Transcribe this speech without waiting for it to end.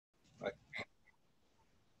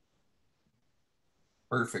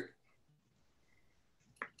Perfect.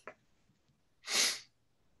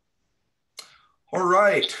 All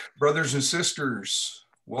right, brothers and sisters,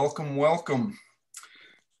 welcome, welcome.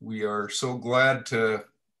 We are so glad to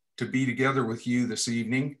be together with you this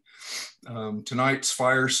evening. Tonight's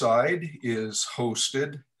Fireside is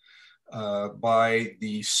hosted by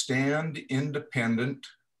the Stand Independent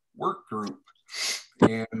Work Group.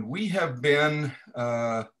 And we have been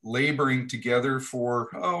laboring together for,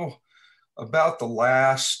 about the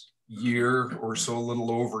last year or so, a little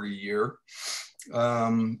over a year.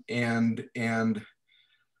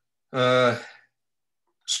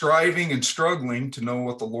 Striving and struggling to know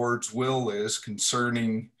what the Lord's will is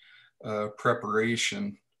concerning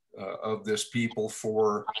preparation of this people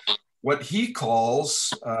for what he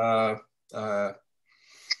calls, what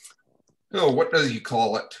does he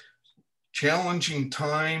call it? Challenging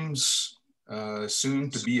times soon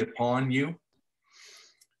to be upon you,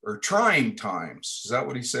 or trying times. Is that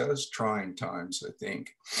what he says? Trying times, I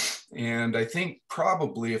think. And I think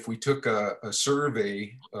probably if we took a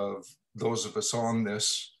survey of those of us on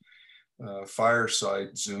this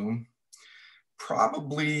Fireside Zoom,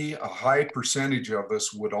 probably a high percentage of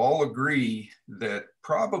us would all agree that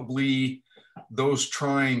probably those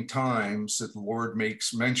trying times that the Lord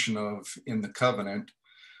makes mention of in the covenant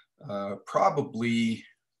probably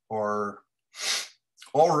are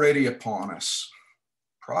already upon us.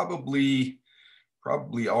 Probably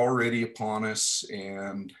already upon us,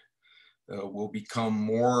 and will become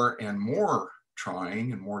more and more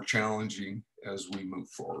trying and more challenging as we move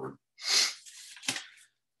forward.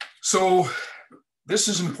 So this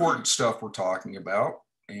is important stuff we're talking about,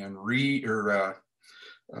 and McKay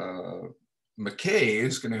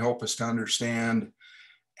is going to help us to understand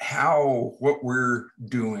how what we're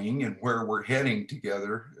doing and where we're heading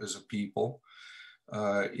together as a people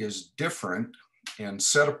is different and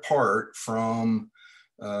set apart from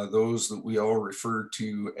those that we all refer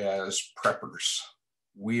to as preppers.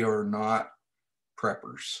 We are not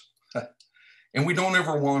preppers, and we don't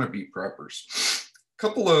ever want to be preppers. A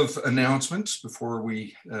couple of announcements before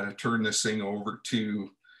we turn this thing over to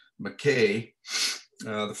McKay.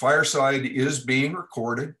 The Fireside is being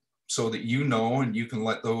recorded so that you know, and you can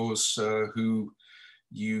let those who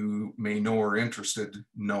you may know are interested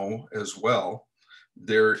know as well.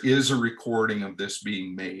 There is a recording of this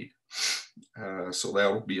being made, so that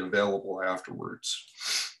will be available afterwards.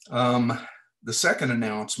 The second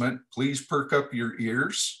announcement, please perk up your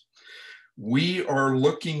ears. We are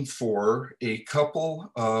looking for a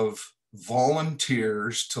couple of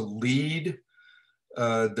volunteers to lead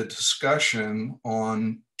the discussion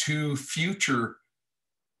on 2 future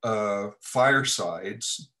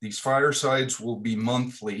firesides. These firesides will be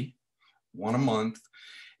monthly, one a month.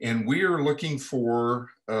 And we are looking for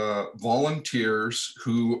volunteers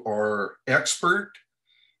who are expert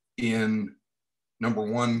in, number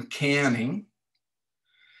 1, canning,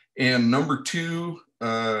 and number 2,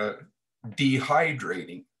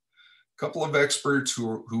 dehydrating. A couple of experts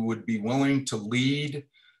who would be willing to lead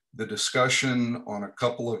the discussion on a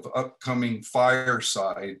couple of upcoming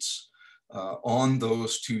firesides on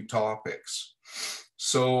those 2 topics.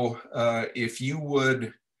 So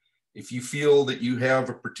if you feel that you have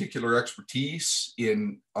a particular expertise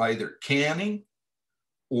in either canning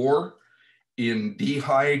or in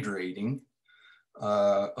dehydrating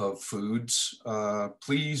of foods,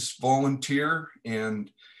 please volunteer and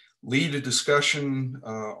lead a discussion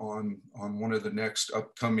on one of the next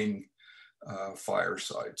upcoming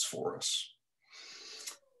firesides for us.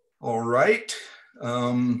 All right.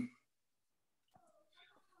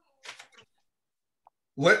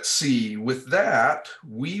 Let's see, with that,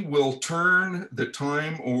 we will turn the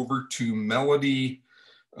time over to Melody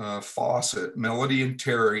Fawcett. Melody and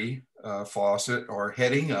Terry Fawcett are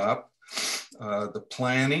heading up the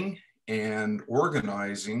planning and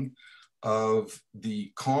organizing of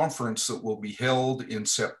the conference that will be held in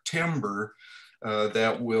September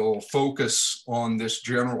that will focus on this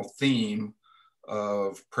general theme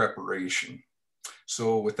of preparation.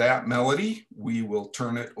 So with that, Melody, we will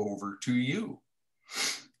turn it over to you.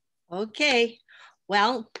 Okay,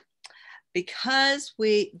 well, because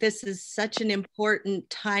this is such an important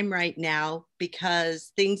time right now,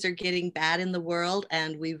 because things are getting bad in the world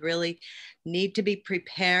and we really need to be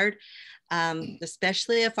prepared,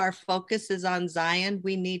 especially if our focus is on Zion.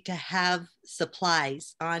 We need to have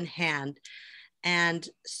supplies on hand. And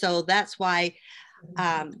so that's why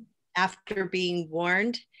after being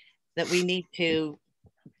warned that we need to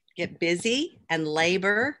get busy and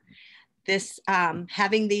labor, this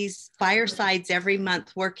having these firesides every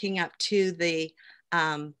month working up to the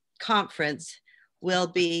conference will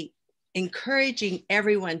be encouraging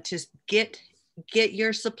everyone to get get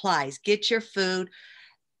your supplies, get your food,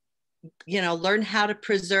 learn how to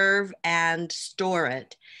preserve and store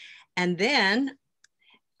it. And then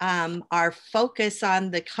our focus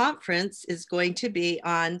on the conference is going to be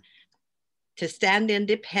on to stand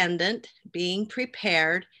independent, being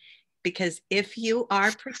prepared, because if you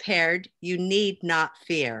are prepared, you need not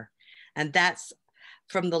fear. And that's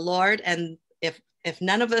from the Lord. And if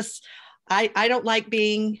none of us, I don't like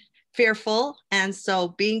being fearful. And so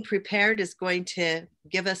being prepared is going to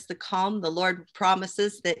give us the calm. The Lord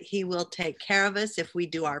promises that he will take care of us if we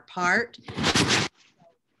do our part.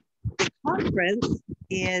 The conference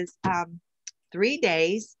is 3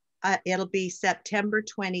 days. It'll be September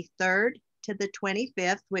 23rd to the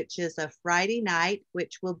 25th, which is a Friday night,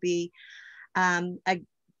 which will be a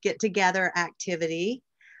get-together activity.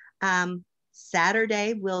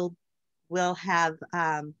 Saturday, we'll have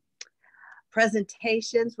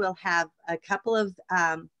presentations. We'll have a couple of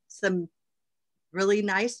some really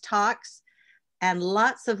nice talks and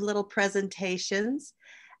lots of little presentations.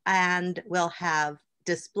 And we'll have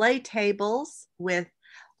display tables with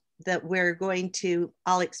that we're going to,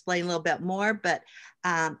 I'll explain a little bit more, but,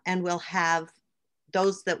 and we'll have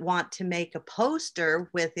those that want to make a poster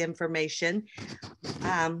with information.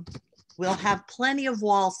 We'll have plenty of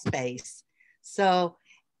wall space. So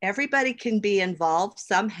everybody can be involved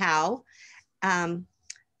somehow.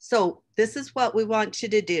 So this is what we want you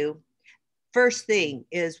to do. First thing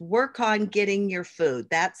is work on getting your food.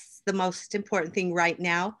 That's the most important thing right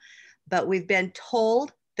now. But we've been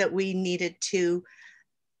told that we needed to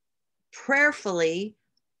prayerfully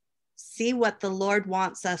see what the Lord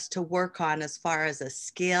wants us to work on as far as a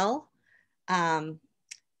skill. And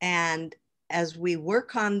as we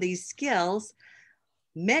work on these skills,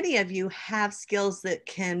 many of you have skills that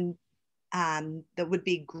can, that would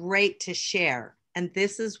be great to share. And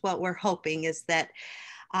this is what we're hoping is that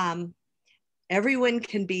everyone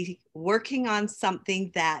can be working on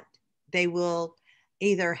something that they will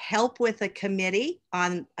either help with a committee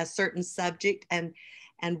on a certain subject and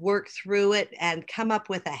work through it and come up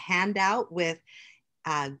with a handout with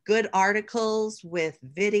good articles, with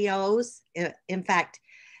videos. In fact,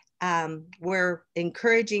 we're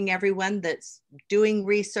encouraging everyone that's doing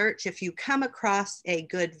research, if you come across a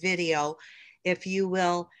good video, if you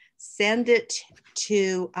will send it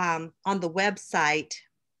to, on the website,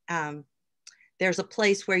 there's a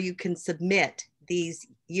place where you can submit these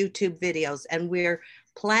YouTube videos, and we're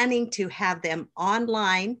planning to have them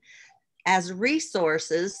online as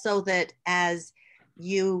resources so that as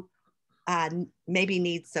you maybe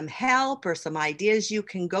need some help or some ideas, you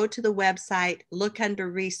can go to the website, look under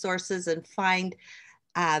resources and find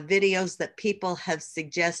videos that people have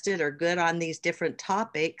suggested are good on these different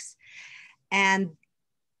topics. And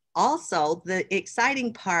also the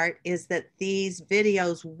exciting part is that these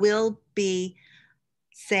videos will be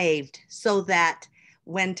saved so that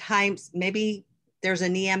when times, maybe there's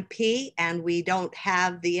an EMP and we don't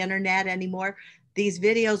have the internet anymore, these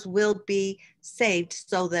videos will be saved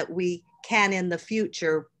so that we can in the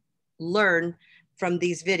future learn from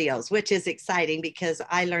these videos, which is exciting because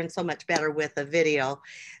I learn so much better with a video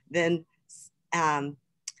than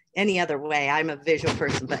any other way. I'm a visual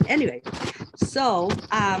person, but anyway, so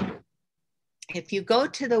if you go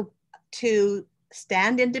to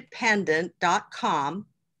standindependent.com,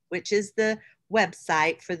 which is the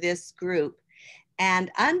website for this group,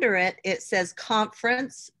 and under it, it says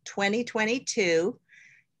Conference 2022.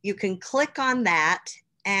 You can click on that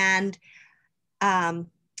and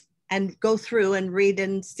go through and read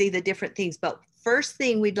and see the different things. But first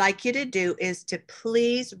thing we'd like you to do is to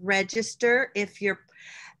please register if you're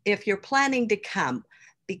planning to come,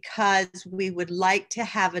 because we would like to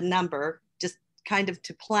have a number just kind of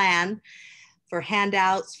to plan for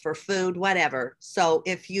handouts, for food, whatever. So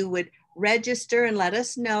if you would register and let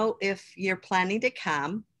us know if you're planning to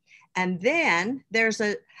come. And then there's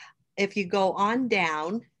if you go on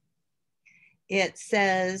down, it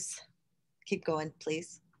says, keep going,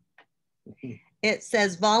 please. It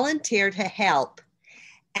says volunteer to help.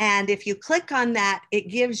 And if you click on that, it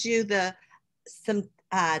gives you some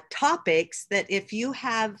topics that if you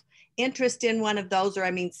have interest in one of those,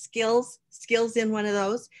 or skills in one of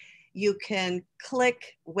those, you can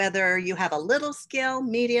click whether you have a little skill,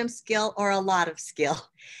 medium skill, or a lot of skill.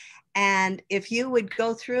 And if you would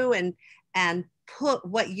go through and put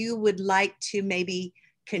what you would like to maybe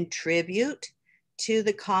contribute to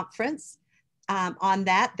the conference on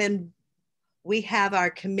that, then we have our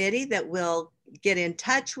committee that will get in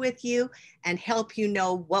touch with you and help you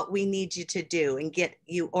know what we need you to do and get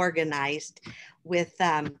you organized with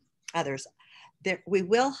others. We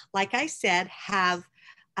will, like I said, have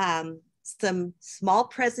some small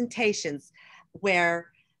presentations.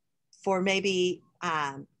 where for maybe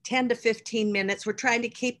 10 to 15 minutes, we're trying to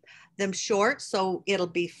keep them short so it'll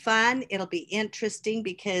be fun, it'll be interesting,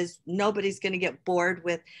 because nobody's going to get bored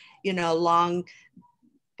with, you know, long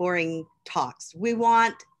boring talks. We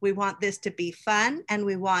want this to be fun, and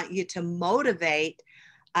we want you to motivate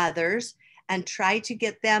others and try to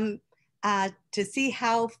get them to see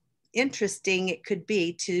how interesting it could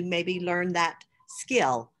be to maybe learn that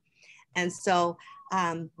skill. And so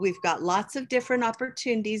we've got lots of different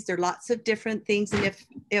opportunities. There are lots of different things. And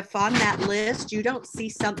if on that list you don't see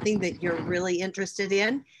something that you're really interested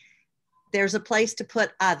in, there's a place to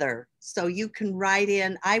put other. So you can write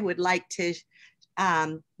in, I would like to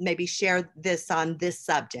maybe share this on this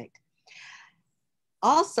subject.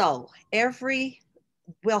 Also,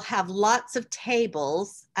 we'll have lots of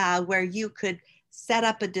tables where you could set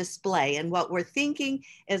up a display. And what we're thinking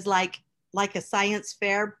is like a science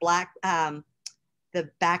fair, the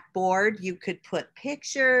backboard, you could put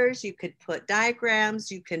pictures, you could put diagrams,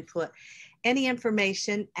 you can put any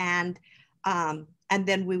information. And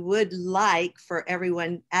then we would like for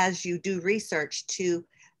everyone, as you do research, to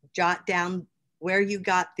jot down where you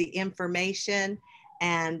got the information,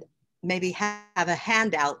 and maybe have a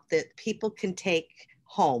handout that people can take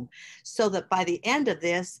home, so that by the end of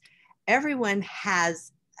this, everyone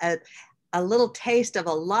has a little taste of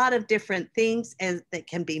a lot of different things, and that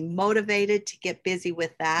can be motivated to get busy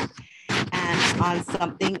with that and on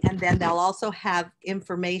something. And then they'll also have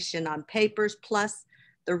information on papers, plus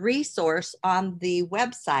the resource on the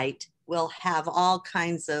website will have all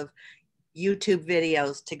kinds of YouTube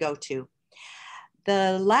videos to go to.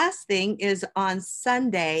 The last thing is on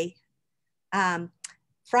Sunday,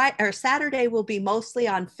 Saturday will be mostly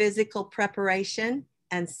on physical preparation,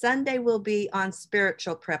 and Sunday will be on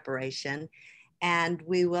spiritual preparation. And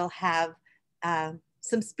we will have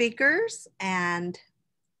some speakers, and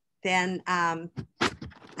then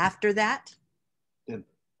after that,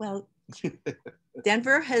 well,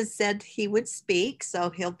 Denver has said he would speak,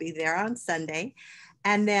 so he'll be there on Sunday.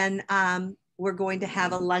 And then we're going to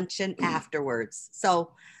have a luncheon afterwards.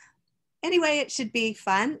 So anyway, it should be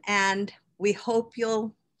fun, and we hope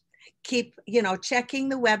you'll keep, checking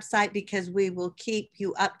the website, because we will keep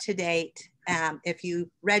you up to date. If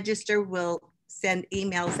you register, we'll send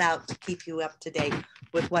emails out to keep you up to date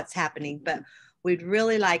with what's happening. But we'd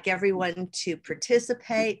really like everyone to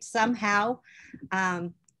participate somehow.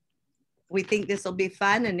 We think this will be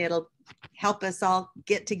fun, and it'll help us all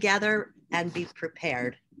get together and be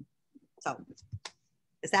prepared. So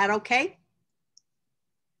is that okay?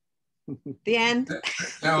 The end.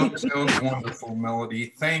 Sounds wonderful,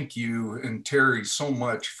 Melody. Thank you and Terry so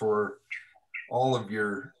much for all of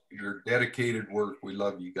your dedicated work. We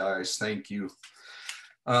love you guys. Thank you.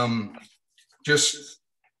 Just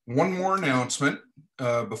one more announcement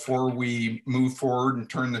before we move forward and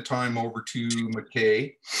turn the time over to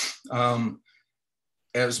McKay.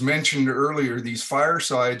 As mentioned earlier, these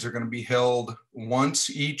firesides are going to be held once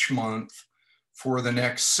each month for the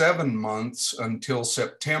next 7 months until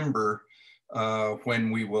September,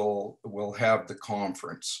 when we will have the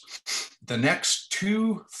conference. The next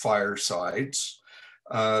 2 firesides,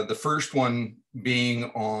 the first one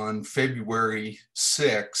being on February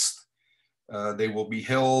 6th, they will be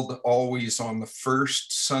held always on the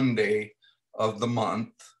first Sunday of the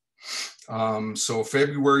month. So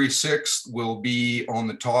February 6th will be on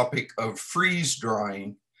the topic of freeze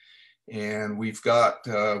drying. And we've got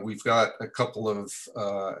a couple of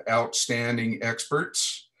outstanding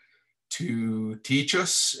experts to teach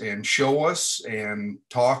us and show us and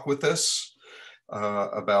talk with us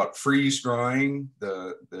about freeze drying,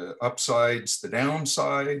 the upsides, the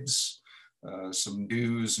downsides, some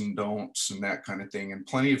do's and don'ts and that kind of thing, and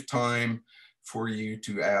plenty of time for you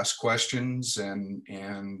to ask questions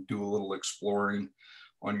and do a little exploring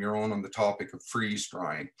on your own on the topic of freeze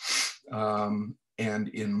drying. And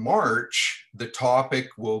in March, the topic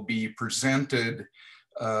will be presented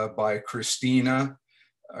by Christina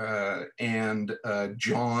and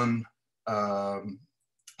John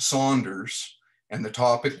Saunders, and the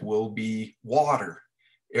topic will be water,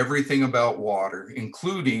 everything about water,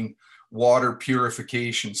 including water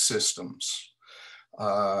purification systems.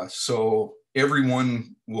 So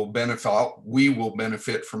everyone will benefit, we will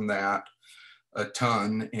benefit from that a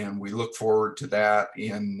ton, and we look forward to that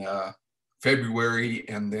in February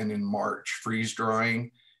and then in March, freeze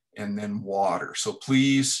drying and then water. So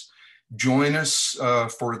please join us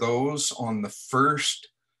for those on the first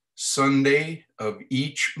Sunday of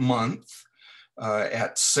each month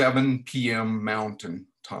at 7 p.m. Mountain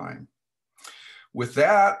Time. With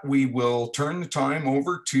that, we will turn the time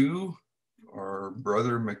over to our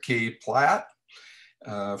brother McKay Platt,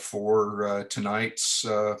 for tonight's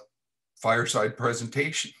Fireside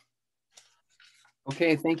presentation.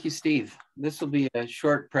 Okay, thank you, Steve. This will be a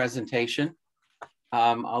short presentation.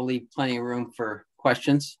 I'll leave plenty of room for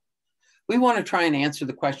questions. We want to try and answer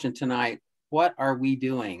the question tonight, what are we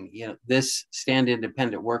doing, this Stand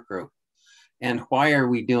Independent work group, and why are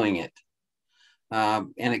we doing it?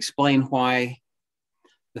 And explain why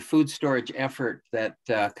the food storage effort that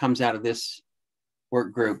comes out of this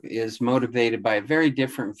work group is motivated by a very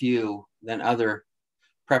different view than other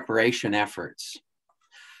preparation efforts.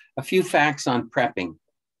 A few facts on prepping.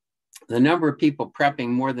 The number of people prepping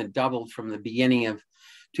more than doubled from the beginning of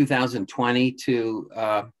 2020 to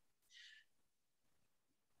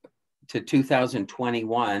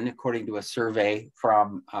 2021, according to a survey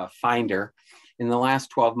from Finder. In the last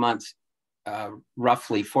 12 months,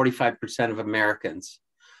 roughly 45% of Americans,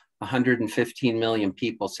 115 million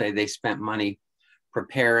people, say they spent money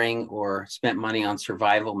preparing or spent money on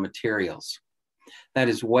survival materials. That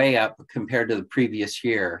is way up compared to the previous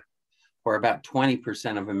year, where about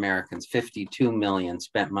 20% of Americans, 52 million,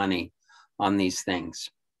 spent money on these things.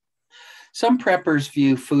 Some preppers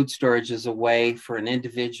view food storage as a way for an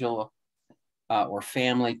individual or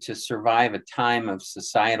family to survive a time of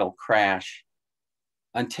societal crash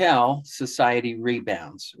until society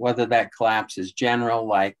rebounds, whether that collapse is general,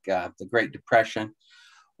 like the Great Depression,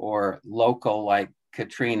 or local, like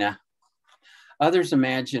Katrina. Others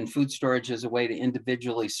imagine food storage as a way to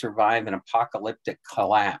individually survive an apocalyptic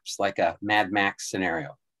collapse, like a Mad Max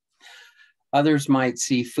scenario. Others might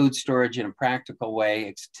see food storage in a practical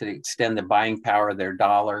way to extend the buying power of their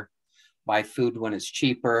dollar, buy food when it's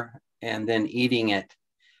cheaper, and then eating it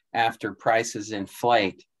after prices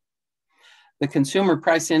inflate. The Consumer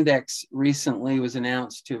Price Index recently was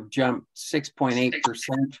announced to have jumped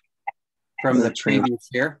 6.8% from the previous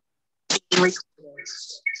year.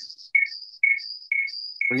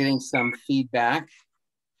 We're getting some feedback.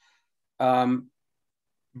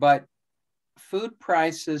 But food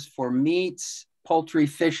prices for meats, poultry,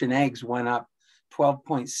 fish, and eggs went up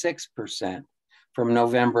 12.6% from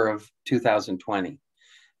November of 2020.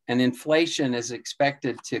 And inflation is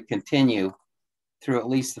expected to continue through at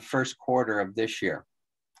least the first quarter of this year.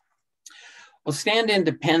 Well, Stand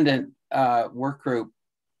Independent work group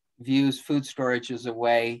views food storage as a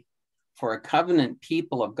way for a covenant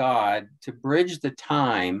people of God to bridge the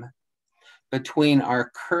time between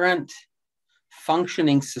our current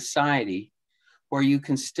functioning society, where you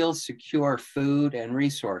can still secure food and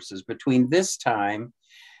resources, between this time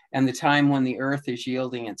and the time when the earth is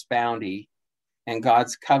yielding its bounty and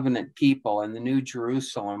God's covenant people and the New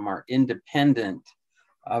Jerusalem are independent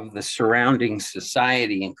of the surrounding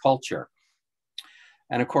society and culture.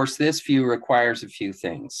 And of course, this view requires a few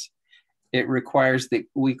things. It requires that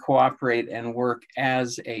we cooperate and work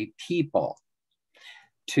as a people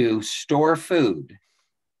to store food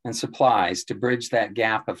and supplies to bridge that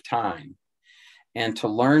gap of time, and to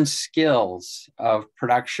learn skills of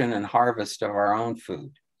production and harvest of our own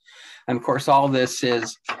food. And of course, all this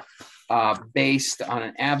is based on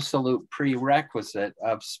an absolute prerequisite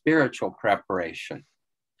of spiritual preparation.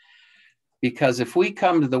 Because if we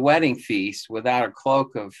come to the wedding feast without a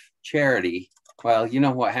cloak of charity, well, you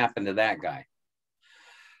know what happened to that guy.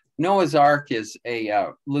 Noah's Ark is a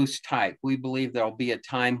loose type. We believe there'll be a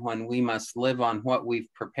time when we must live on what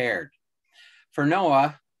we've prepared. For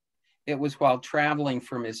Noah, it was while traveling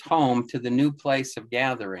from his home to the new place of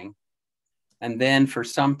gathering, and then for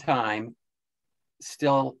some time,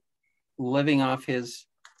 still living off his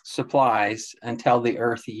supplies until the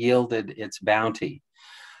earth yielded its bounty.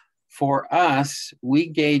 For us, we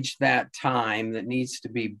gauge that time that needs to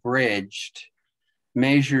be bridged,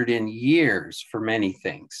 measured in years for many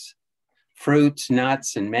things. Fruits,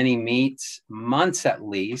 nuts, and many meats, months at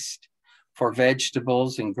least, for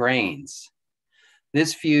vegetables and grains.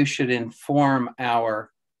 This view should inform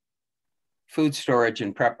our food storage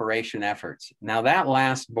and preparation efforts. Now, that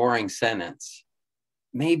last boring sentence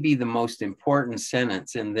may be the most important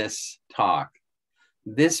sentence in this talk.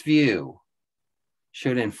 This view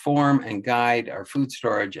should inform and guide our food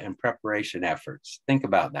storage and preparation efforts. Think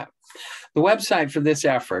about that. The website for this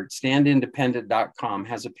effort, standindependent.com,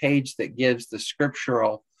 has a page that gives the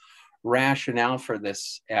scriptural rationale for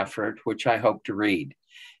this effort, which I hope to read.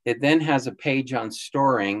 It then has a page on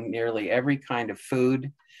storing nearly every kind of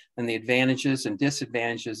food and the advantages and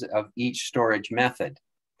disadvantages of each storage method.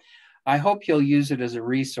 I hope you'll use it as a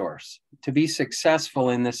resource. To be successful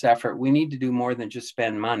in this effort, we need to do more than just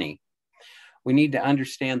spend money. We need to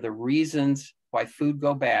understand the reasons why food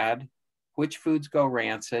go bad, which foods go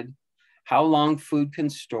rancid, how long food can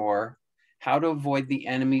store, how to avoid the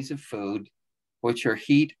enemies of food, which are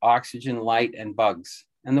heat, oxygen, light, and bugs.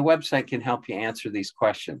 And the website can help you answer these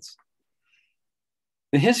questions.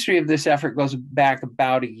 The history of this effort goes back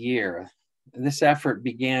about a year. This effort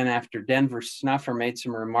began after Denver snuffer made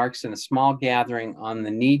some remarks in a small gathering on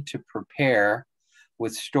the need to prepare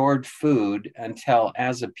with stored food until,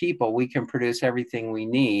 as a people, we can produce everything we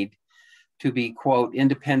need to be, quote,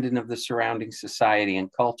 independent of the surrounding society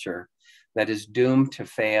and culture that is doomed to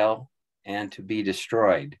fail and to be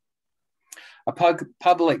destroyed. A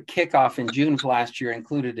public kickoff in June of last year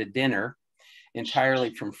included a dinner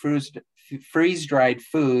entirely from freeze-dried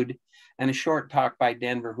food and a short talk by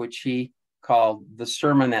Denver, which he called the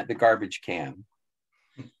Sermon at the Garbage Can.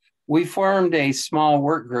 We formed a small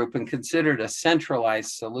work group and considered a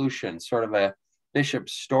centralized solution, sort of a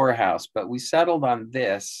bishop's storehouse, but we settled on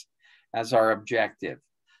this as our objective: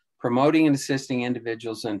 promoting and assisting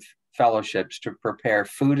individuals and fellowships to prepare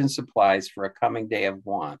food and supplies for a coming day of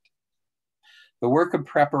want. The work of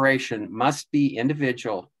preparation must be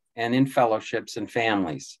individual and in fellowships and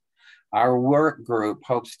families. Our work group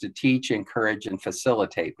hopes to teach, encourage, and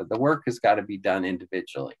facilitate, but the work has got to be done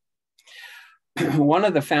individually. One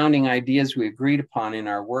of the founding ideas we agreed upon in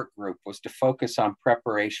our work group was to focus on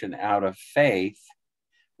preparation out of faith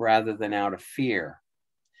rather than out of fear.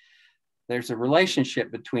 There's a relationship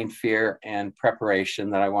between fear and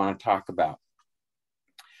preparation that I want to talk about.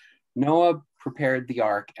 Noah prepared the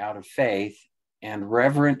ark out of faith and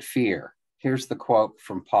reverent fear. Here's the quote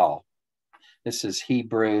from Paul. This is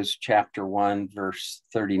Hebrews chapter 1, verse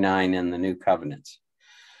 39 in the New Covenants.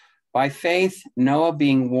 By faith, Noah,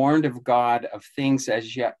 being warned of God of things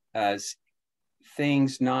as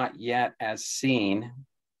things not yet as seen.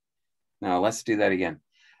 No, let's do that again.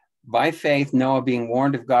 By faith, Noah, being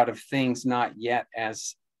warned of God of things not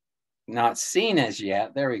seen as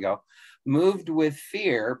yet, there we go, moved with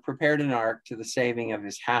fear, prepared an ark to the saving of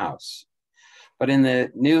his house. But in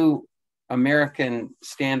the New American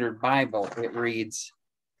Standard Bible, it reads,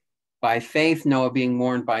 by faith, Noah, being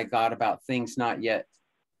warned by God about things not yet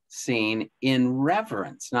seen, in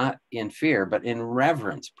reverence, not in fear, but in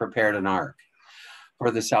reverence, prepared an ark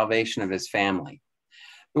for the salvation of his family.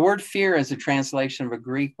 The word fear is a translation of a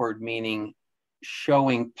Greek word meaning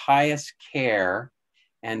showing pious care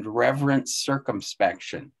and reverent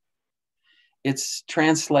circumspection. It's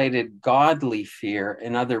translated godly fear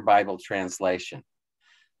in other Bible translation.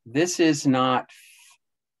 This is not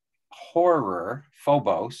horror,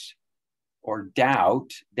 phobos, or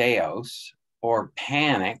doubt, deos, or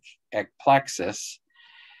panic, ekplexis.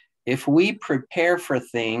 If we prepare for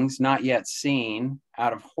things not yet seen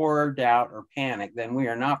out of horror, doubt, or panic, then we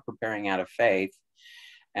are not preparing out of faith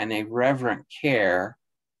and a reverent care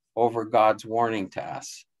over God's warning to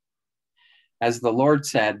us. As the Lord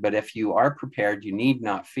said, but if you are prepared, you need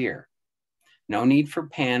not fear. No need for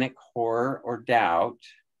panic, horror, or doubt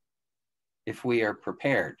if we are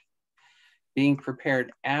prepared. Being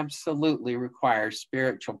prepared absolutely requires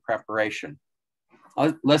spiritual preparation.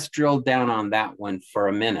 Let's drill down on that one for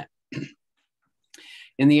a minute.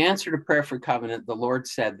 In the answer to prayer for covenant, the Lord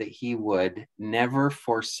said that he would never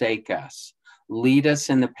forsake us, lead us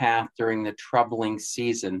in the path during the troubling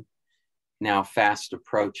season now fast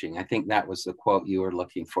approaching. I think that was the quote you were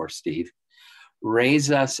looking for, Steve.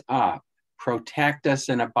 Raise us up, protect us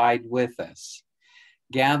and abide with us.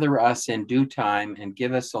 Gather us in due time and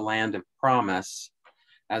give us a land of promise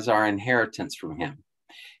as our inheritance from him.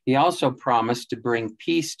 He also promised to bring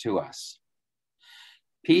peace to us.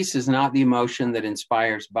 Peace is not the emotion that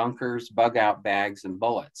inspires bunkers, bug-out bags, and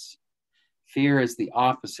bullets. Fear is the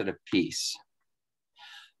opposite of peace.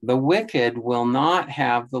 The wicked will not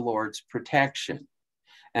have the Lord's protection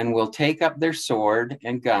and will take up their sword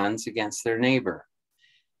and guns against their neighbor.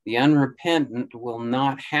 The unrepentant will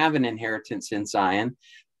not have an inheritance in Zion,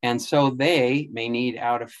 and so they may need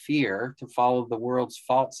out of fear to follow the world's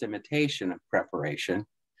false imitation of preparation,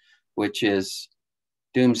 which is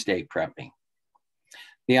doomsday prepping.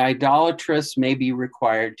 The idolatrous may be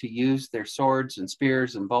required to use their swords and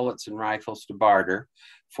spears and bullets and rifles to barter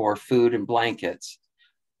for food and blankets,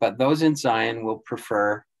 but those in Zion will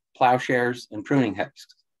prefer plowshares and pruning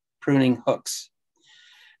hooks.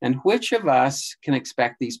 And which of us can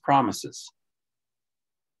expect these promises?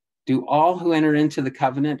 Do all who enter into the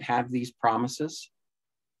covenant have these promises?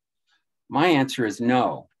 My answer is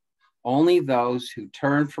no. Only those who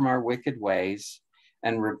turn from our wicked ways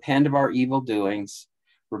and repent of our evil doings,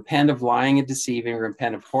 repent of lying and deceiving,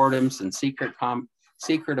 repent of whoredoms and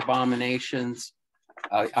secret abominations,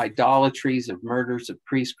 idolatries, of murders, of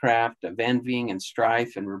priestcraft, of envying and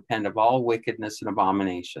strife, and repent of all wickedness and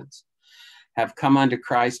abominations, have come unto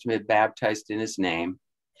Christ and been baptized in his name,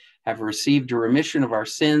 have received a remission of our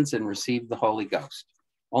sins and received the Holy Ghost.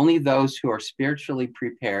 Only those who are spiritually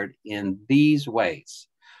prepared in these ways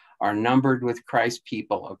are numbered with Christ's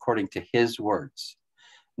people according to his words.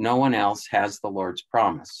 No one else has the Lord's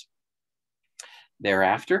promise.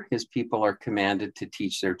 Thereafter, his people are commanded to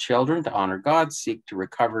teach their children to honor God, seek to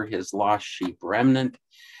recover his lost sheep remnant,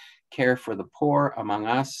 care for the poor among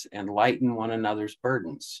us, and lighten one another's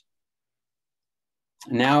burdens.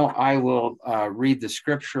 Now I will read the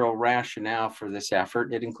scriptural rationale for this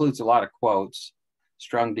effort. It includes a lot of quotes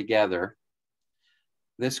strung together.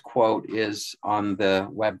 This quote is on the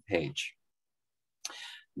webpage.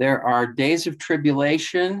 There are days of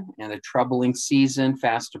tribulation and a troubling season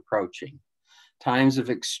fast approaching, times of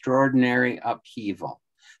extraordinary upheaval.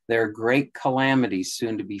 There are great calamities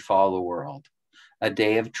soon to befall the world, a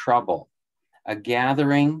day of trouble. A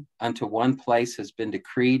gathering unto one place has been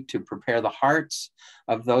decreed to prepare the hearts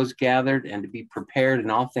of those gathered and to be prepared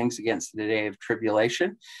in all things against the day of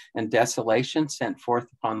tribulation and desolation sent forth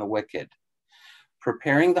upon the wicked.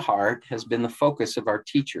 Preparing the heart has been the focus of our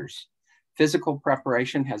teachers. Physical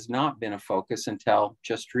preparation has not been a focus until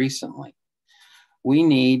just recently. We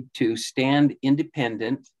need to stand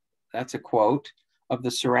independent, that's a quote, of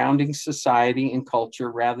the surrounding society and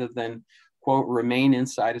culture rather than, quote, remain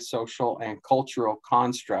inside a social and cultural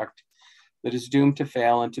construct that is doomed to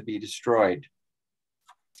fail and to be destroyed.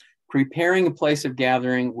 Preparing a place of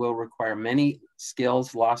gathering will require many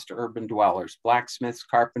skills lost to urban dwellers: blacksmiths,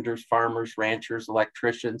 carpenters, farmers, ranchers,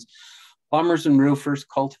 electricians, plumbers and roofers,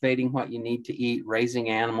 cultivating what you need to eat, raising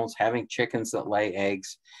animals, having chickens that lay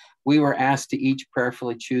eggs. We were asked to each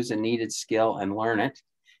prayerfully choose a needed skill and learn it,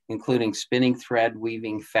 including spinning thread,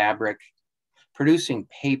 weaving fabric, producing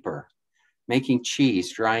paper, making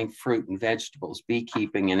cheese, drying fruit and vegetables,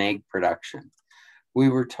 beekeeping, and egg production. We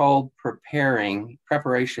were told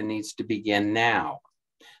preparation needs to begin now.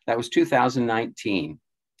 That was 2019.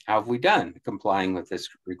 How have we done complying with this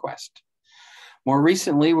request? More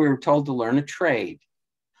recently, we were told to learn a trade: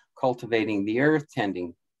 cultivating the earth,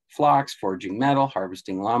 tending flocks, forging metal,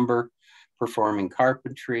 harvesting lumber, performing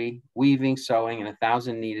carpentry, weaving, sewing, and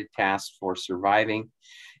 1,000 needed tasks for surviving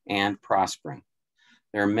and prospering.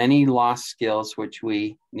 There are many lost skills which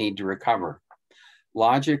we need to recover.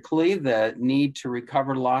 Logically, the need to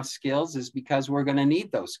recover lost skills is because we're going to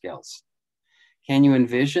need those skills. Can you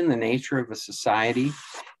envision the nature of a society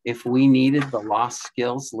if we needed the lost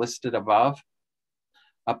skills listed above?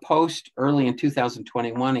 A post early in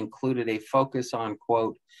 2021 included a focus on,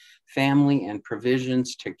 quote, family and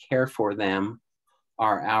provisions to care for them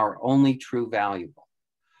are our only true valuable.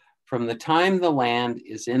 From the time the land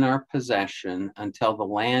is in our possession until the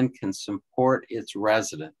land can support its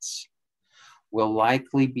residents will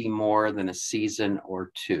likely be more than a season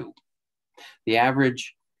or two. The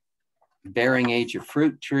average bearing age of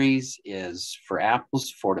fruit trees is, for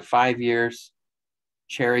apples, 4 to 5 years,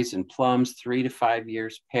 cherries and plums, 3 to 5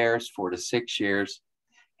 years, pears, 4 to 6 years.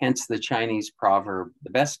 Hence the Chinese proverb,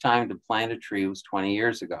 the best time to plant a tree was 20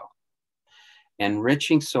 years ago.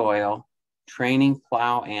 Enriching soil, training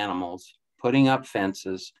plow animals, putting up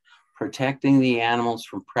fences, protecting the animals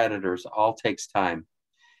from predators all takes time.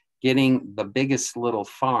 Getting the biggest little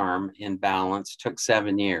farm in balance took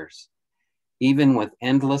 7 years. Even with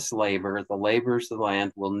endless labor, the laborers of the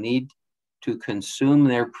land will need to consume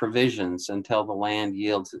their provisions until the land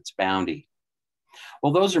yields its bounty.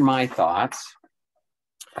 Well, those are my thoughts.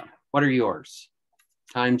 What are yours?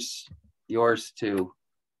 Time's yours to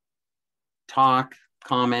talk,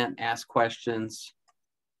 comment, ask questions.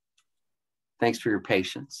 Thanks for your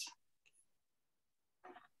patience.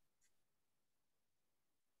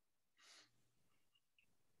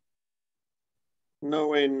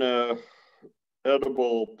 Knowing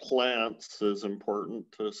edible plants is important,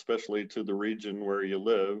 especially to the region where you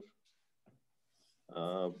live.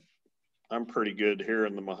 I'm pretty good here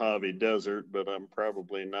in the Mojave Desert, but I'm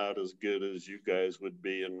probably not as good as you guys would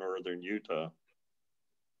be in northern Utah.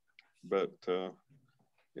 But,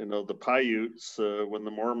 you know, the Paiutes, when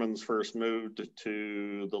the Mormons first moved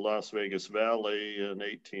to the Las Vegas Valley in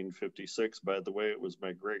 1856, by the way, it was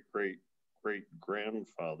my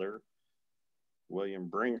great-great-great-grandfather, William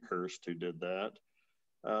Bringhurst, who did that.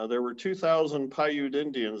 There were 2,000 Paiute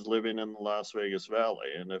Indians living in the Las Vegas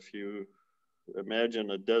Valley. And if you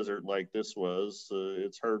imagine a desert like this was,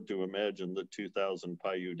 it's hard to imagine that 2,000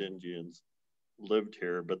 Paiute Indians lived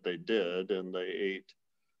here, but they did, and they ate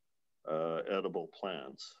edible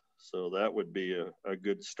plants. So that would be a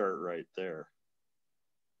good start right there.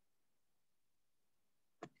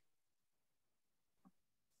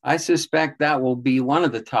 I suspect that will be one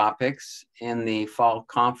of the topics in the fall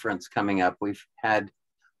conference coming up. We've had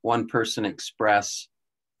one person express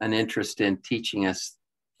an interest in teaching us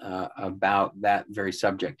about that very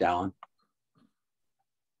subject, Alan.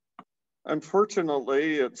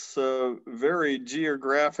 Unfortunately, it's very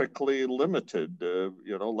geographically limited.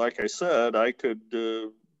 You know, like I said, I could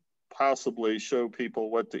possibly show people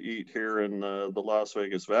what to eat here in the Las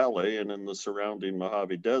Vegas Valley and in the surrounding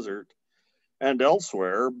Mojave Desert and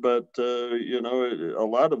elsewhere, but you know, a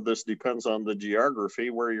lot of this depends on the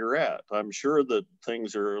geography where you're at. I'm sure that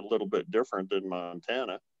things are a little bit different in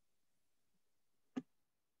Montana.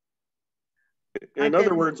 In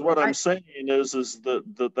other words, what I'm saying is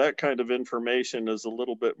that kind of information is a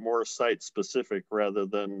little bit more site specific rather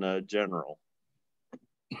than general.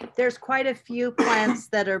 There's quite a few plants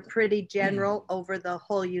that are pretty general over the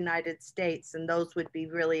whole United States, and those would be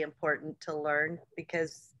really important to learn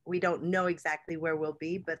because we don't know exactly where we'll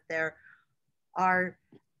be, but there are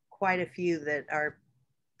quite a few that are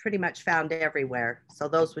pretty much found everywhere. So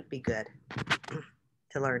those would be good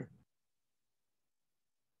to learn.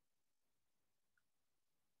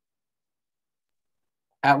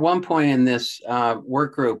 At one point in this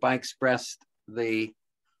work group, I expressed the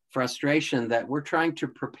frustration that we're trying to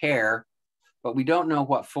prepare, but we don't know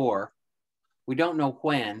what for, we don't know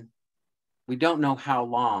when, we don't know how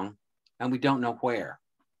long, and we don't know where.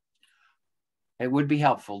 It would be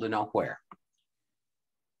helpful to know where.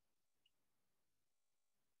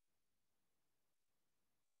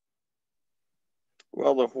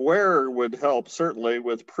 Well, the where would help certainly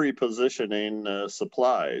with pre-positioning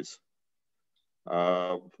supplies,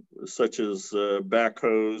 such as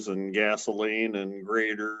backhoes and gasoline and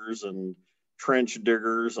graders and trench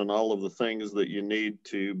diggers and all of the things that you need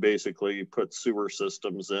to basically put sewer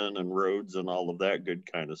systems in and roads and all of that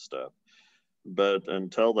good kind of stuff. But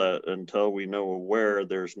until we know where,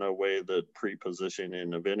 there's no way that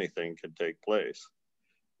pre-positioning of anything can take place.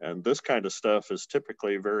 And this kind of stuff is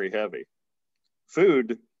typically very heavy.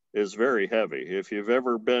 Food is very heavy. If you've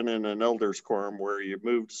ever been in an elders quorum where you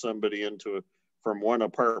moved somebody from one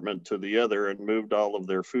apartment to the other and moved all of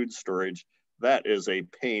their food storage, that is a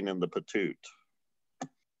pain in the patoot.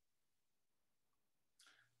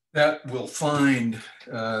 That we'll find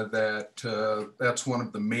that's one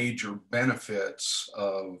of the major benefits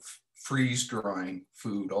of freeze drying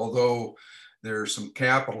food. Although there's some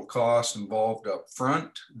capital costs involved up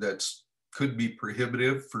front that could be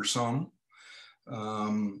prohibitive for some,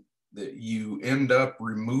 that you end up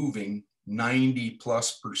removing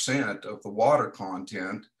 90+% of the water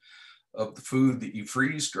content of the food that you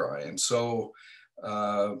freeze dry. And so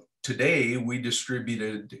today we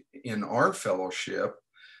distributed in our fellowship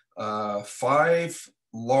 5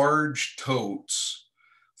 large totes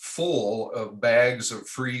full of bags of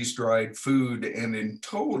freeze-dried food, and in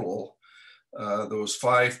total those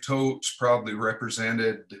 5 totes probably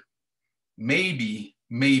represented maybe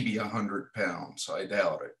 100 pounds. I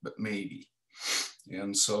doubt it, but maybe.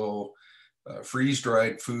 And so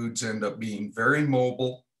freeze-dried foods end up being very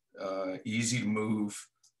mobile, easy to move,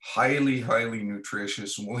 highly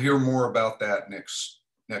nutritious, and we'll hear more about that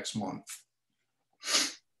next month.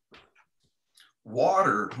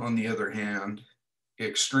 Water, on the other hand,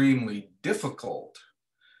 extremely difficult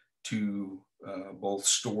to both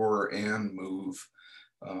store and move.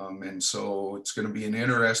 And so it's going to be an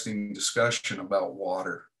interesting discussion about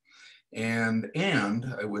water. And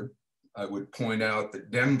I would point out that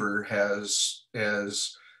Denver has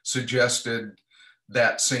suggested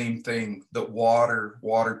that same thing, that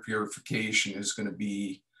water purification is going to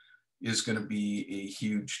be a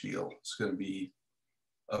huge deal. It's going to be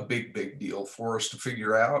a big deal for us to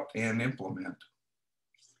figure out and implement.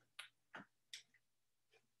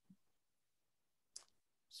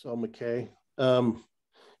 So McKay,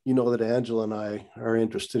 you know that Angela and I are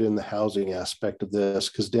interested in the housing aspect of this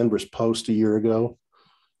because Denver's post a year ago,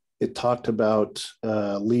 it talked about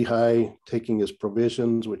Lehigh taking his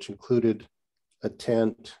provisions, which included a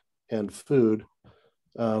tent and food.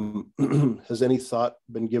 Has any thought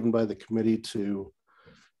been given by the committee to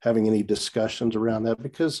having any discussions around that?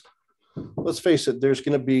 Because let's face it, there's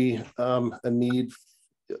going to be a need,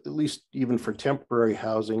 at least even for temporary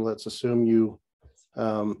housing. Let's assume you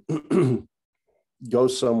go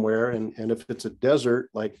somewhere, and if it's a desert,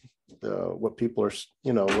 like what people are,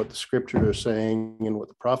 what the scriptures are saying and what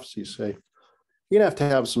the prophecies say, you're gonna have to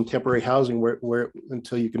have some temporary housing where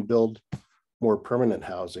until you can build more permanent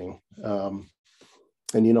housing. And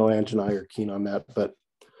Ange and I are keen on that, but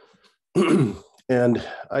and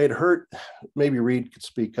I had heard, maybe Reed could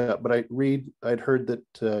speak up, but I'd heard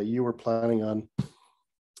that you were planning on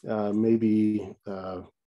maybe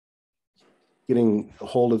getting a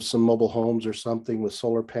hold of some mobile homes or something with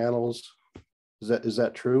solar panels. Is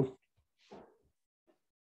that true?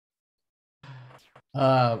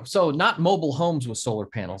 So not mobile homes with solar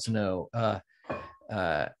panels, no.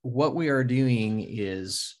 What we are doing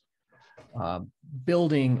is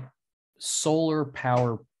building solar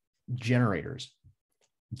power generators,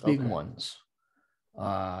 big ones,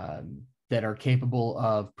 that are capable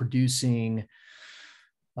of producing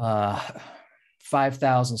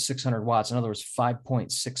 5,600 watts. In other words,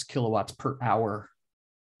 5.6 kilowatts per hour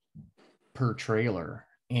per trailer.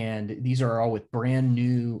 And these are all with brand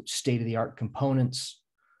new state-of-the-art components,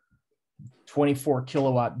 24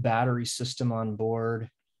 kilowatt battery system on board,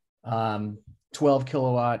 12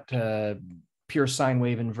 kilowatt pure sine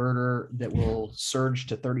wave inverter that will surge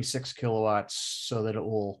to 36 kilowatts so that it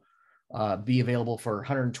will be available for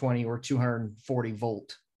 120 or 240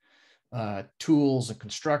 volt tools and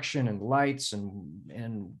construction and lights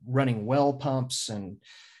and running well pumps and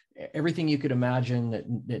everything you could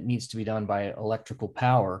imagine that needs to be done by electrical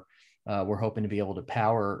power. We're hoping to be able to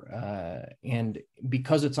power. And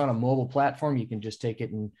because it's on a mobile platform, you can just take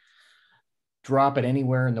it and drop it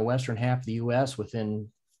anywhere in the western half of the US within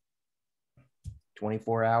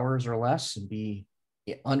 24 hours or less and be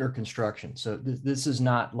under construction. So this is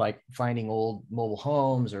not like finding old mobile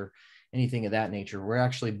homes or anything of that nature. We're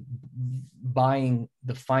actually buying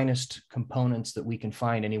the finest components that we can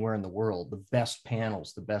find anywhere in the world, the best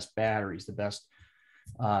panels, the best batteries, the best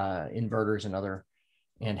inverters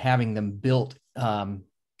and having them built,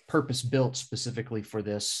 purpose built specifically for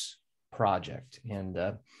this project.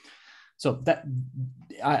 And so that,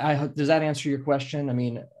 does that answer your question? I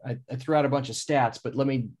mean, I threw out a bunch of stats, but let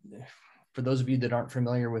me, for those of you that aren't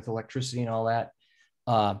familiar with electricity and all that,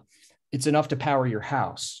 it's enough to power your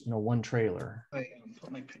house, one trailer.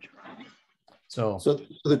 So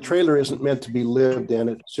the trailer isn't meant to be lived in.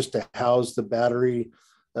 It's just to house the battery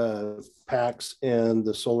packs and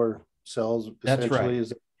the solar cells. That's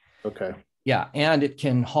right. Okay. Yeah, and it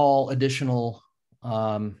can haul additional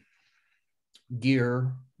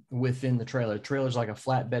gear within the trailer. The trailer is like a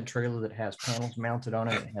flatbed trailer that has panels mounted on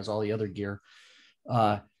it. It has all the other gear,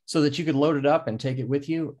 so that you could load it up and take it with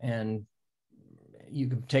you, and you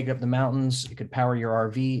could take it up the mountains. It could power your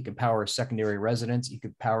RV. It could power a secondary residence. You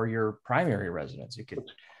could power your primary residence. It could.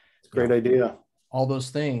 Great idea. All those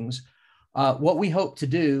things. What we hope to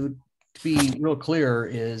do, to be real clear,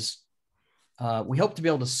 is we hope to be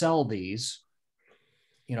able to sell these,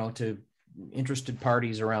 to interested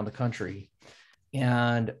parties around the country.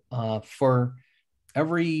 And for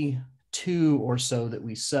every 2 or so that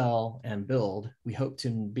we sell and build, we hope to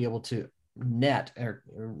be able to net or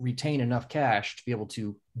retain enough cash to be able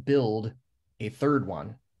to build a third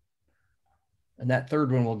one. And that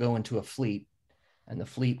third one will go into a fleet, and the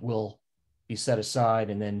fleet will be set aside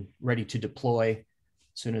and then ready to deploy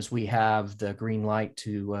as soon as we have the green light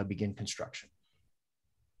to begin construction.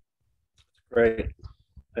 Great.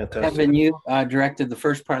 Fantastic. Evan, you directed the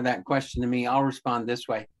first part of that question to me. I'll respond this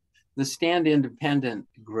way. The Stand Independent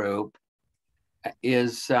group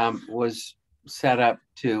was set up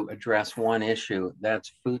to address one issue.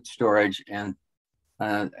 That's food storage and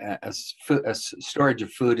storage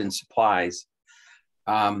of food and supplies.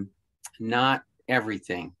 Not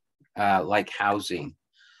everything, like housing.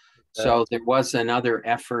 So there was another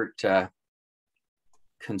effort,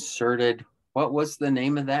 concerted. What was the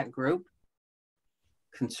name of that group?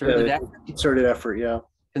 Concerted effort. Concerted effort, yeah.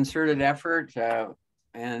 Concerted effort,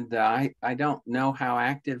 and I don't know how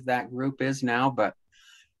active that group is now, but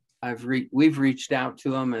we've reached out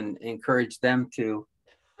to them and encouraged them to,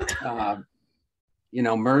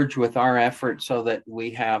 merge with our effort so that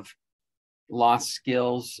we have lost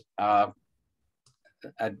skills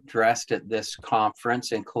addressed at this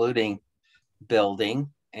conference, including building.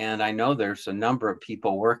 And I know there's a number of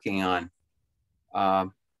people working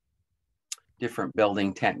on different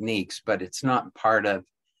building techniques, but it's not part of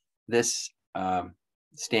this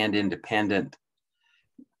Stand Independent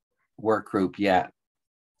work group yet.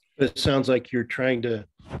 It sounds like you're trying to,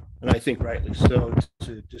 and I think rightly so,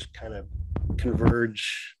 to just kind of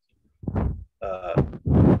converge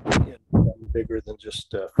bigger than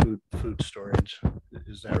just food storage.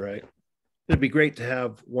 Is that right? It'd be great to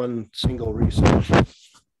have one single resource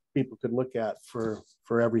people could look at for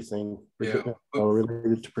everything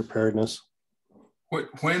related to preparedness.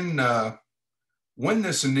 When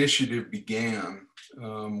this initiative began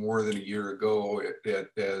more than a year ago,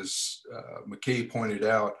 as McKay pointed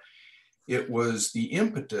out, it was the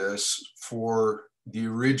impetus for the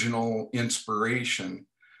original inspiration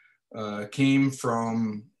came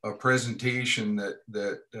from a presentation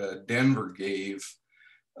that Denver gave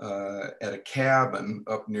at a cabin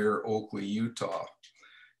up near Oakley, Utah.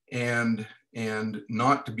 And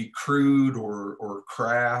not to be crude or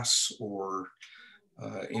crass or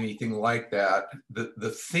anything like that. The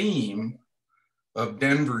theme of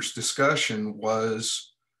Denver's discussion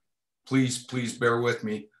was, please bear with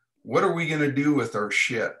me, what are we going to do with our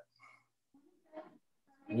shit?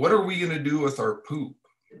 What are we going to do with our poop?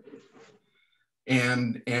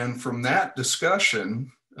 And from that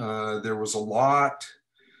discussion, there was a lot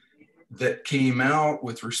that came out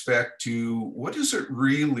with respect to what is it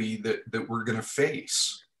really that we're going to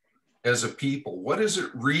face as a people? What is it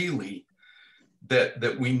really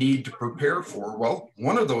that we need to prepare for? Well,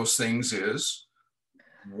 one of those things is,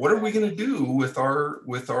 what are we going to do with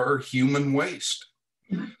our human waste?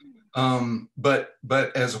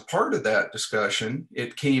 But as a part of that discussion,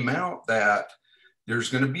 it came out that there's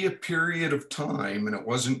going to be a period of time, and it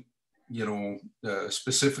wasn't,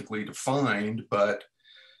 specifically defined, but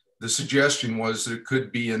the suggestion was that it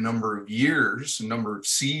could be a number of years, a number of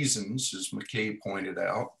seasons, as McKay pointed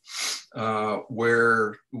out,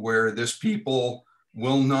 where this people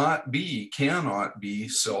cannot be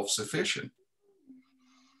self-sufficient.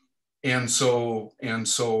 And so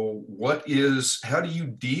how do you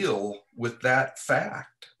deal with that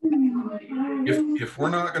fact? If we're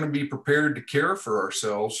not going to be prepared to care for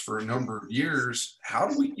ourselves for a number of years, how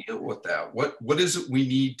do we deal with that? What is it we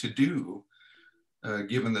need to do,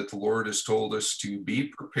 given that the Lord has told us to be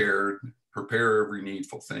prepared, prepare every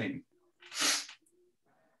needful thing?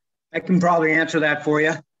 I can probably answer that for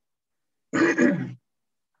you.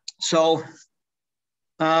 So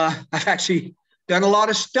I've actually done a lot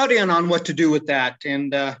of studying on what to do with that.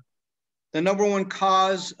 And the number one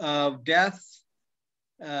cause of death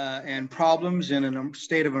and problems in a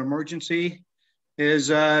state of emergency is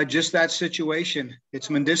just that situation.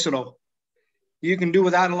 It's medicinal. You can do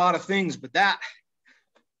without a lot of things, but that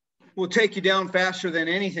will take you down faster than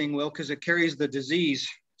anything will, because it carries the disease.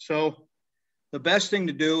 So the best thing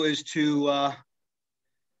to do is to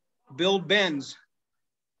build bins.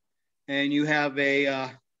 And you have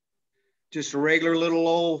just a regular little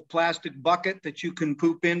old plastic bucket that you can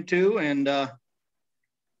poop into, and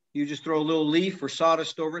you just throw a little leaf or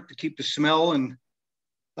sawdust over it to keep the smell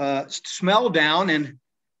down. And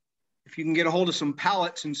if you can get a hold of some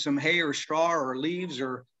pallets and some hay or straw or leaves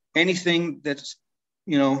or anything that's,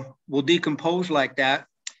 will decompose like that,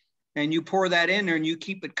 and you pour that in there and you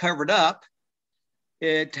keep it covered up,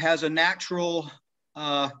 it has a natural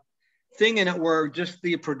thing in it where just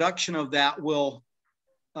the production of that will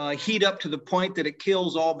heat up to the point that it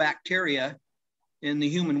kills all bacteria in the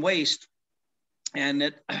human waste.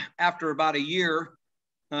 And after about a year,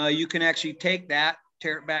 you can actually take that,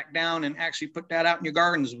 tear it back down, and actually put that out in your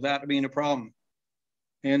gardens without it being a problem.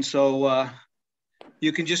 And so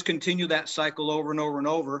you can just continue that cycle over and over and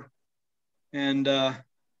over. And I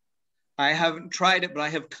haven't tried it, but I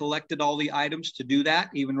have collected all the items to do that,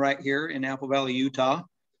 even right here in Apple Valley, Utah,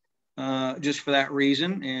 just for that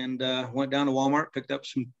reason. And went down to Walmart, picked up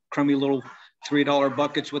some crummy little $3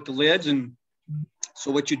 buckets with the lids. And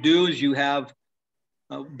so what you do is you have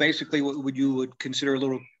basically what you would consider a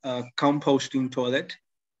little composting toilet.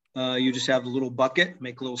 You just have a little bucket,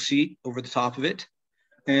 make a little seat over the top of it.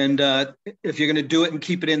 And if you're going to do it and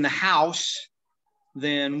keep it in the house,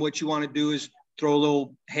 then what you want to do is throw a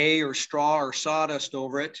little hay or straw or sawdust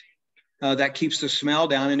over it. That keeps the smell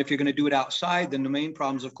down. And if you're going to do it outside, then the main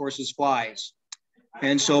problems, of course, is flies.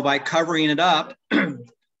 And so by covering it up,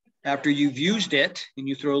 after you've used it and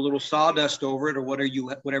you throw a little sawdust over it or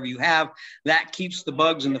whatever you have, that keeps the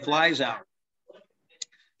bugs and the flies out.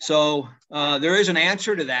 So there is an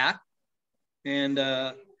answer to that. And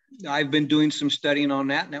I've been doing some studying on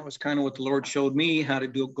that. And that was kind of what the Lord showed me how to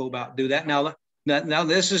go about do that. Now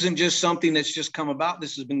this isn't just something that's just come about.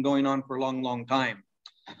 This has been going on for a long, long time.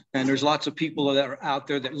 And there's lots of people that are out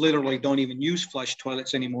there that literally don't even use flush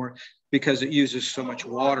toilets anymore because it uses so much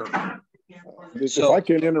water. If I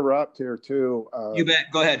can interrupt here too. You bet.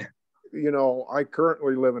 Go ahead. I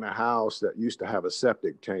currently live in a house that used to have a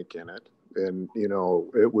septic tank in it. And,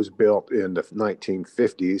 it was built in the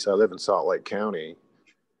 1950s. I live in Salt Lake County.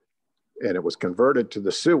 And it was converted to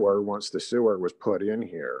the sewer once the sewer was put in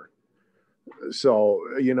here. So,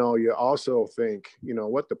 you also think,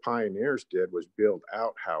 what the pioneers did was build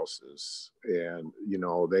outhouses, and,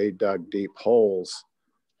 they dug deep holes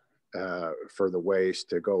for the waste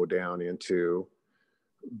to go down into.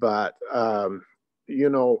 But,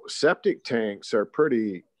 septic tanks are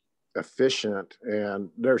pretty efficient, and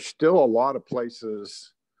there's still a lot of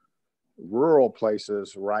places, rural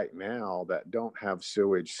places right now that don't have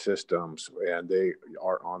sewage systems, and they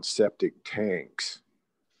are on septic tanks.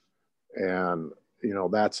 And,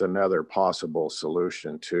 that's another possible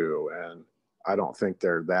solution too. And I don't think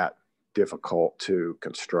they're that difficult to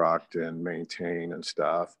construct and maintain and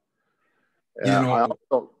stuff. You know,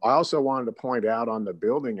 I also wanted to point out on the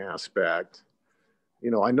building aspect,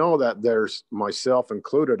 I know that there's myself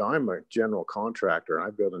included. I'm a general contractor and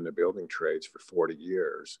I've been in the building trades for 40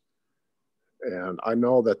 years. And I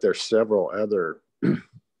know that there's several other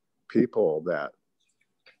people that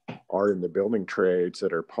are in the building trades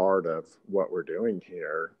that are part of what we're doing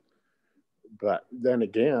here. But then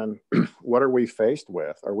again, what are we faced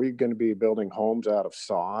with? Are we going to be building homes out of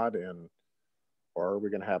sod, or are we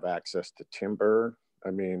going to have access to timber?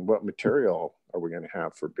 I mean, what material are we going to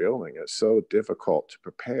have for building? It's so difficult to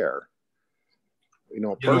prepare.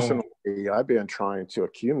 Personally, I've been trying to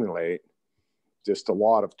accumulate just a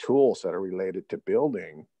lot of tools that are related to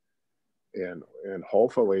building, and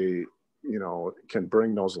hopefully, can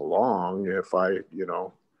bring those along if I,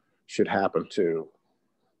 should happen to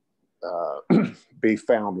be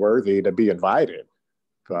found worthy to be invited.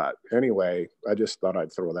 But anyway, I just thought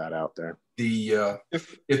I'd throw that out there.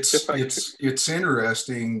 It's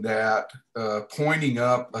interesting that pointing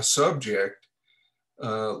up a subject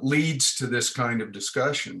leads to this kind of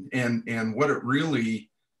discussion, and what it really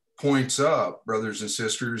points up, brothers and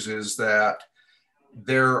sisters, is that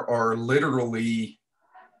there are literally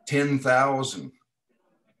 10,000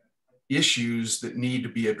 issues that need to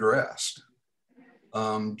be addressed,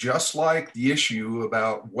 just like the issue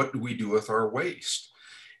about what do we do with our waste.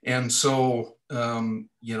 And so,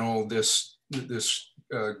 this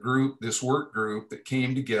work group that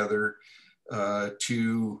came together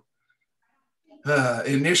to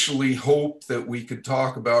initially hope that we could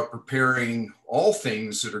talk about preparing all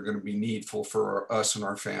things that are going to be needful for us and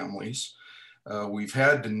our families. We've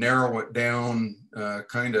had to narrow it down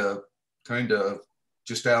kind of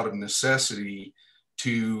just out of necessity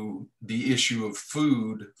to the issue of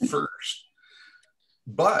food first.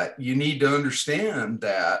 But you need to understand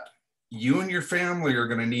that you and your family are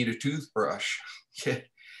going to need a toothbrush.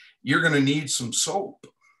 You're going to need some soap.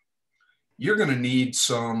 You're going to need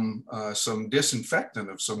some disinfectant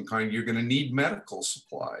of some kind. You're going to need medical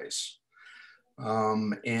supplies.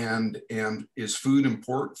 And is food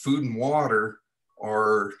important? Food and water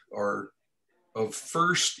are of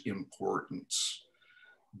first importance.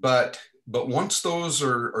 But once those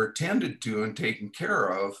are tended to and taken care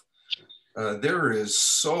of, there is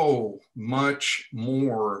so much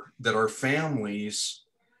more that our families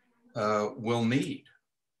will need.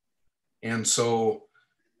 And so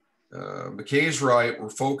McKay's right, we're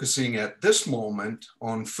focusing at this moment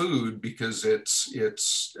on food because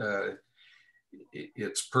it's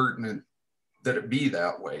pertinent that it be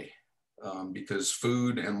that way, because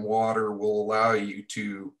food and water will allow you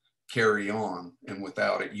to carry on, and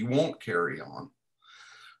without it, you won't carry on.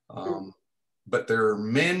 But there are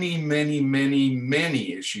many, many, many,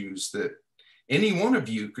 many issues that any one of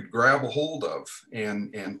you could grab a hold of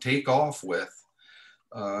and take off with,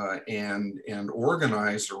 and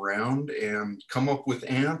organize around and come up with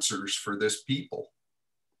answers for this people.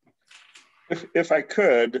 If I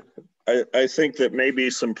could, I think that maybe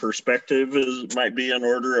some perspective might be in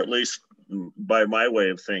order, at least by my way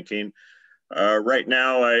of thinking. Right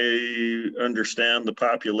now, I understand the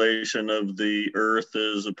population of the Earth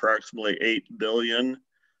is approximately 8 billion.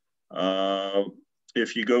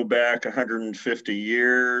 If you go back 150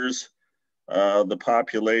 years, the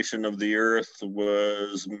population of the Earth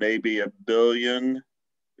was maybe 1 billion,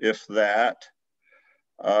 if that.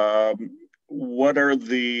 What are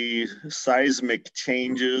the seismic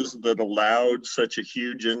changes that allowed such a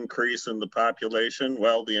huge increase in the population?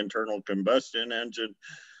 Well, the internal combustion engine,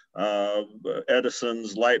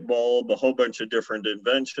 Edison's light bulb, a whole bunch of different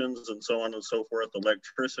inventions and so on and so forth,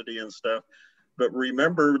 electricity and stuff. But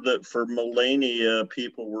remember that for millennia,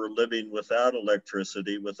 people were living without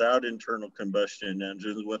electricity, without internal combustion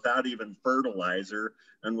engines, without even fertilizer,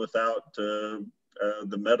 and without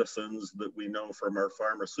the medicines that we know from our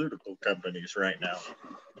pharmaceutical companies right now.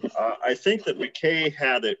 I think that McKay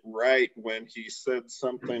had it right when he said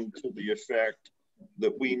something to the effect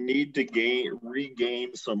that we need to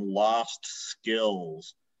regain some lost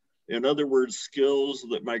skills. In other words, skills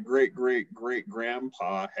that my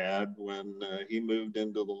great-great-great-grandpa had when he moved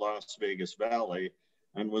into the Las Vegas Valley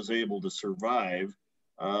and was able to survive,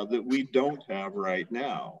 that we don't have right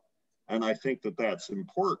now. And I think that that's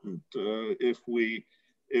important. If we,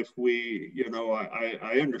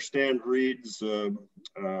 I understand Reed's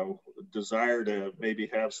desire to maybe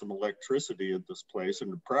have some electricity at this place,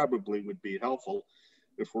 and it probably would be helpful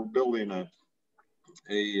if we're building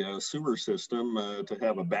a sewer system to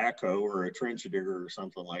have a backhoe or a trench digger or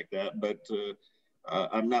something like that. But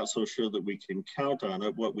I'm not so sure that we can count on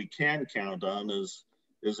it. What we can count on is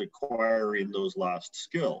acquiring those lost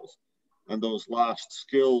skills. And those lost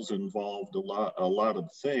skills involved a lot of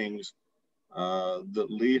things. that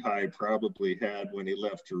Lehi probably had when he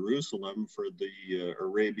left Jerusalem for the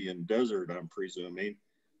Arabian desert, I'm presuming,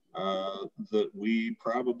 that we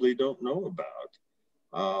probably don't know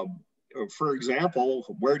about. For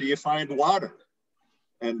example, where do you find water?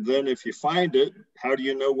 And then if you find it, how do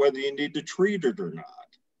you know whether you need to treat it or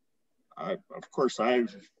not? Of course, I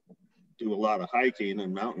do a lot of hiking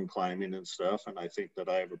and mountain climbing and stuff, and I think that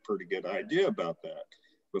I have a pretty good idea about that.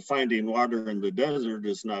 But finding water in the desert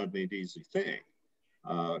is not an easy thing.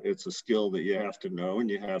 It's a skill that you have to know, and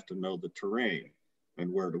you have to know the terrain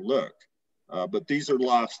and where to look. But these are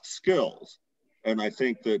lost skills. And I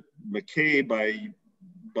think that McKay,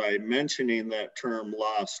 by mentioning that term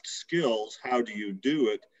lost skills, how do you do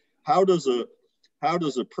it? How does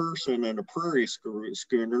a person in a prairie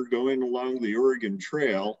schooner going along the Oregon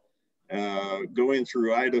Trail, going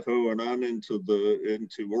through Idaho and on into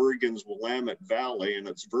Oregon's Willamette Valley and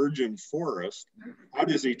its virgin forest, how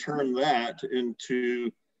does he turn that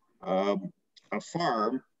into a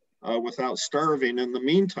farm without starving in the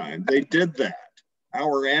meantime? They did that.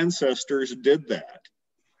 Our ancestors did that.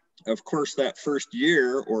 Of course, that first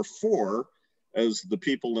year or 4, as the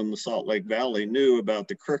people in the Salt Lake Valley knew about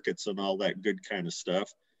the crickets and all that good kind of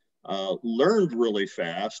stuff, learned really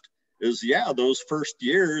fast, is those first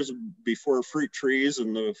years before fruit trees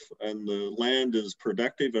and the land is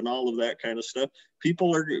productive and all of that kind of stuff,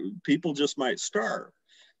 people just might starve.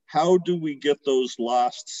 How do we get those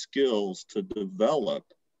lost skills to develop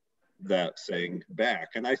that thing back?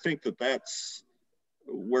 And I think that that's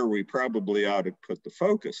where we probably ought to put the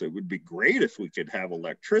focus. It would be great if we could have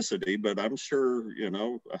electricity, but I'm sure,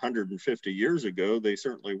 150 years ago, they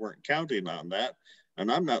certainly weren't counting on that.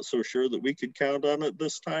 And I'm not so sure that we could count on it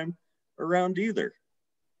this time around either,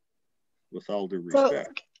 with all due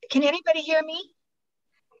respect. So, can anybody hear me?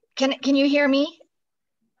 Can you hear me?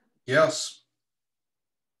 Yes.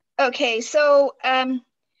 Okay, so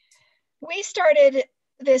we started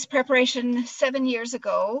this preparation 7 years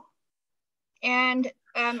ago, and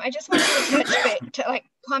I just wanted to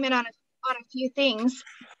comment on a few things.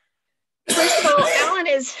 First of all, Alan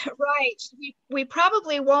is right. We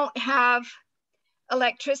probably won't have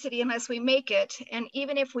electricity unless we make it, and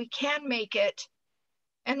even if we can make it,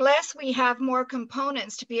 unless we have more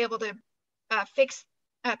components to be able to fix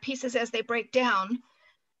pieces as they break down,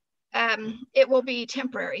 it will be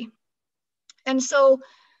temporary. And so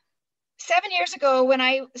 7 years ago, when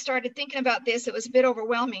I started thinking about this, it was a bit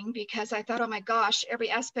overwhelming because I thought, oh my gosh, every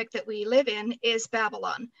aspect that we live in is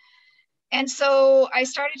Babylon. And so I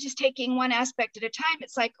started just taking one aspect at a time.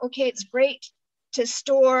 It's like, okay, it's great to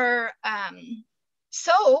store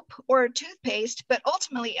soap or toothpaste, but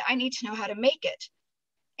ultimately I need to know how to make it.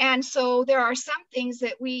 And so there are some things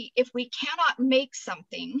that if we cannot make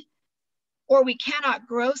something or we cannot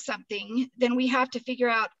grow something, then we have to figure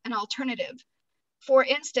out an alternative. For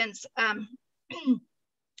instance,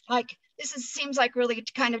 like seems like really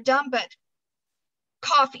kind of dumb, but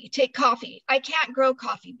take coffee. I can't grow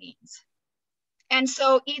coffee beans. And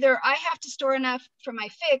so either I have to store enough for my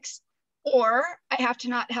fix, or I have to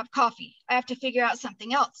not have coffee. I have to figure out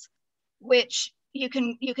something else, which you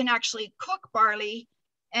can actually cook barley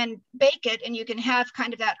and bake it, and you can have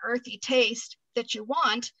kind of that earthy taste that you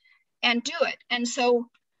want and do it. And so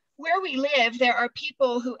where we live, there are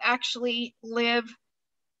people who actually live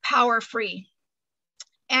power free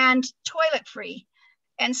and toilet free.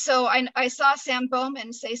 And so I saw Sam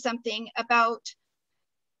Bowman say something about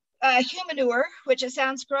humanure, which it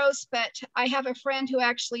sounds gross, but I have a friend who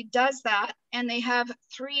actually does that, and they have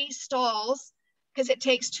 3 stalls because it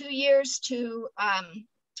takes 2 years to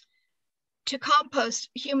compost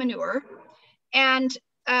humanure. And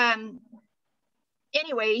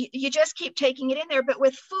anyway, you just keep taking it in there. But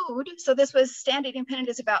with food, so this was Stand Independent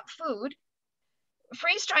is about food.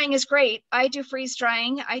 Freeze drying is great. I do freeze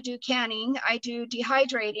drying, I do canning, I do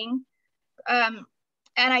dehydrating.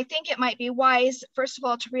 And I think it might be wise, first of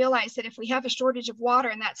all, to realize that if we have a shortage of water,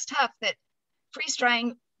 and that's tough, that freeze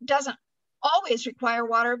drying doesn't always require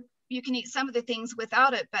water. You can eat some of the things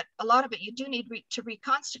without it, but a lot of it you do need to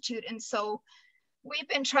reconstitute. And so we've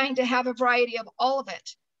been trying to have a variety of all of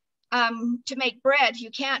it. To make bread,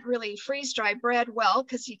 you can't really freeze dry bread well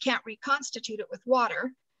because you can't reconstitute it with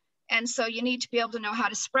water. And so you need to be able to know how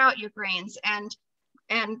to sprout your grains and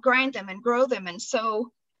grind them and grow them. And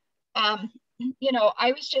so,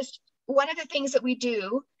 I was just, one of the things that we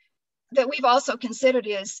do that we've also considered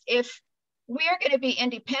is if we're going to be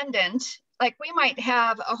independent, like we might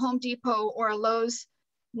have a Home Depot or a Lowe's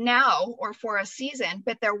now or for a season,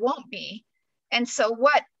 but there won't be. And so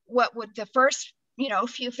what would the first,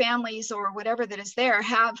 few families or whatever that is there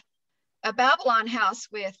have? A Babylon house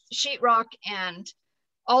with sheetrock and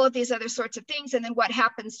all of these other sorts of things. And then what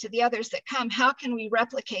happens to the others that come? How can we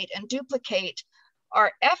replicate and duplicate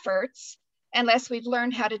our efforts unless we've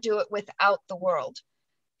learned how to do it without the world?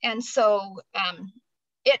 And so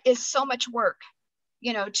it is so much work,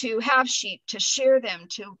 you know, to have sheep, to shear them,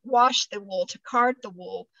 to wash the wool, to card the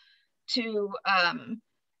wool, to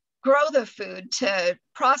grow the food, to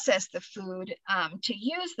process the food, to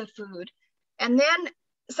use the food. And then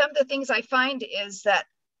some of the things I find is that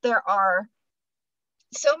there are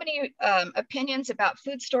so many opinions about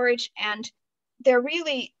food storage, and there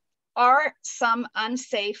really are some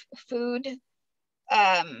unsafe food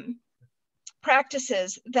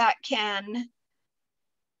practices that can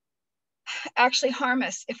actually harm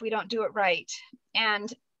us if we don't do it right.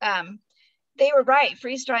 And they were right.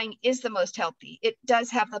 Freeze drying is the most healthy. It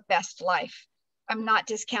does have the best life. I'm not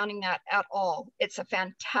discounting that at all. It's a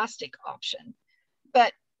fantastic option,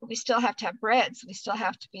 but we still have to have breads. We still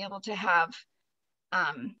have to be able to have,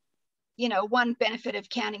 you know, one benefit of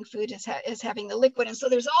canning food is having the liquid. And so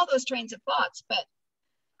there's all those trains of thoughts, but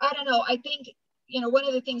I don't know. I think, you know, one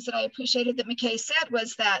of the things that I appreciated that McKay said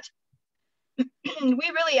was that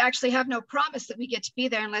we really actually have no promise that we get to be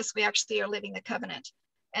there unless we actually are living the covenant,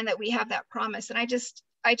 and that we have that promise. And I just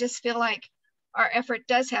feel like our effort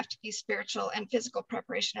does have to be spiritual and physical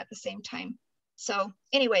preparation at the same time. So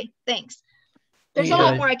anyway, thanks. There's a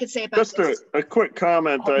lot more I could say about just this. a quick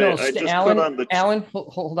comment. I just Alan, put on the Alan,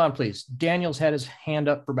 hold on, please. Daniel's had his hand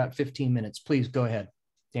up for about 15 minutes. Please go ahead,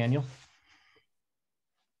 Daniel.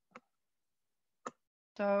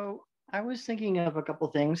 So I was thinking of a couple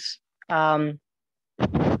things. The only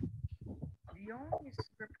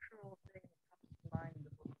scriptural thing that comes to mind in the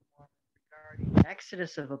Book of Mormon regarding the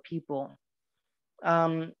exodus of a people,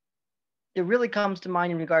 that really comes to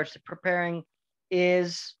mind in regards to preparing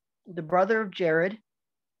is the brother of Jared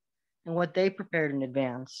and what they prepared in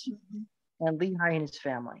advance, and Lehi and his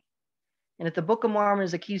family. And if the Book of Mormon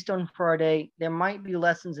is a keystone for our day, there might be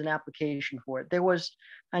lessons and application for it. There was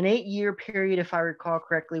an 8-year period, if I recall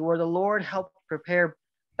correctly, where the Lord helped prepare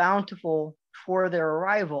Bountiful for their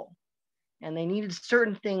arrival. And they needed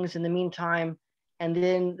certain things in the meantime. And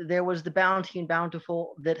then there was the bounty and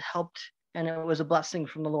Bountiful that helped, and it was a blessing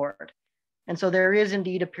from the Lord. And so there is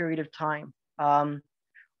indeed a period of time.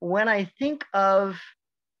 When I think of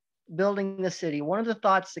building the city, one of the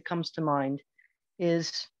thoughts that comes to mind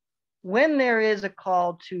is when there is a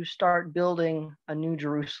call to start building a new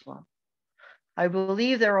Jerusalem, I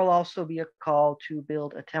believe there will also be a call to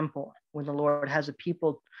build a temple when the Lord has a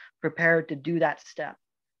people prepared to do that step.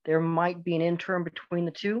 There might be an interim between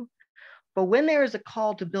the two, but when there is a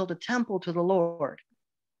call to build a temple to the Lord,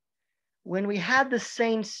 when we had the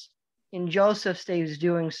saints in Joseph's days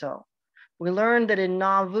doing so, we learned that in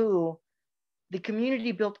Nauvoo, the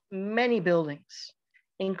community built many buildings,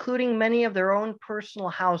 including many of their own personal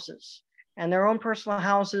houses. And their own personal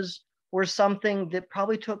houses were something that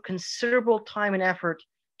probably took considerable time and effort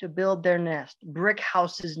to build their nest. Brick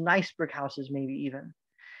houses, nice brick houses, maybe even.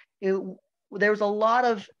 There was a lot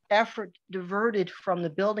of effort diverted from the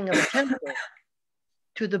building of a temple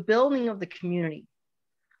to the building of the community.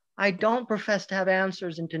 I don't profess to have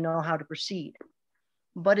answers and to know how to proceed.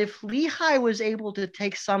 But if Lehi was able to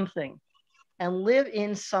take something and live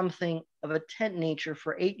in something of a tent nature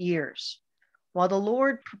for 8 years, while the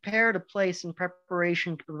Lord prepared a place in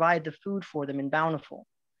preparation to provide the food for them in Bountiful,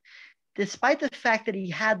 despite the fact that he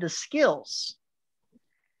had the skills,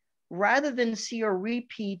 rather than see a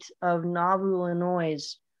repeat of Nauvoo,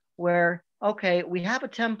 Illinois, where, okay, we have a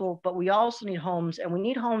temple, but we also need homes, and we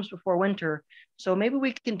need homes before winter, so maybe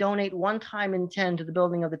we can donate one time in 10 to the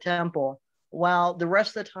building of the temple, while the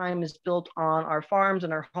rest of the time is built on our farms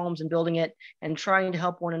and our homes and building it and trying to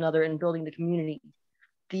help one another and building the community.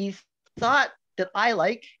 The thought that I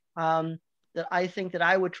like, that I think that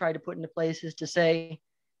I would try to put into place is to say,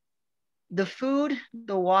 the food,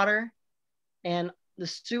 the water, and the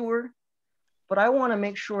sewer, but I want to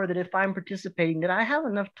make sure that if I'm participating, that I have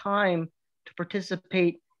enough time to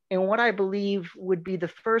participate in what I believe would be the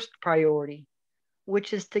first priority,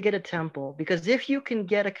 which is to get a temple. Because if you can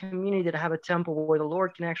get a community that have a temple where the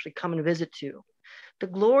Lord can actually come and visit to, the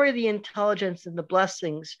glory, the intelligence, and the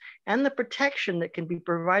blessings, and the protection that can be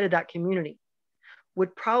provided that community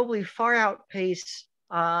would probably far outpace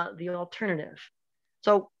the alternative.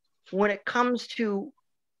 So when it comes to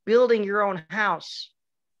building your own house,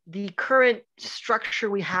 the current structure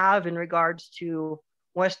we have in regards to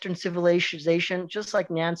Western civilization, just like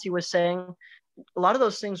Nancy was saying, a lot of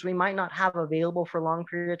those things we might not have available for a long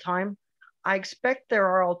period of time. I expect there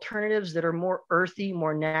are alternatives that are more earthy,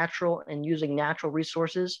 more natural, and using natural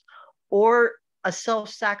resources, or a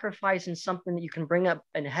self-sacrifice in something that you can bring up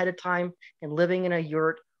ahead of time and living in a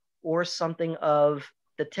yurt, or something of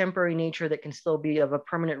the temporary nature that can still be of a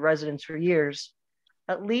permanent residence for years,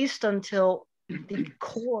 at least until the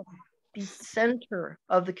core, the center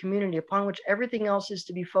of the community upon which everything else is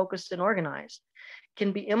to be focused and organized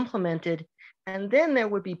can be implemented. And then there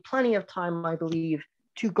would be plenty of time, I believe,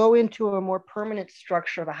 to go into a more permanent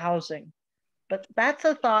structure of a housing. But that's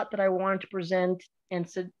a thought that I wanted to present and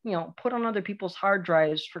to, put on other people's hard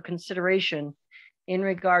drives for consideration in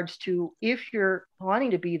regards to, if you're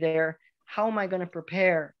wanting to be there, how am I going to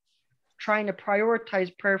prepare? Trying to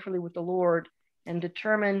prioritize prayerfully with the Lord and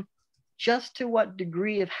determine just to what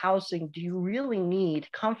degree of housing do you really need,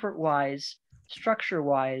 comfort-wise,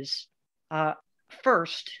 structure-wise,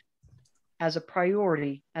 first as a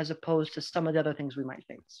priority, as opposed to some of the other things we might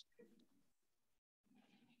face.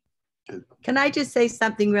 Can I just say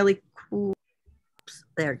something really cool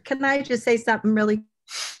there? Can I just say something really?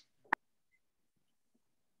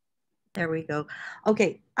 There we go.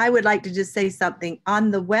 Okay, I would like to just say something.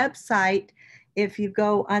 On the website, if you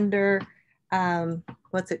go under,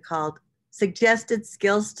 what's it called? Suggested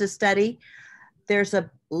skills to study, there's a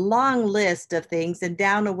long list of things, and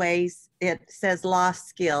down a ways it says lost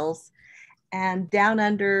skills, and down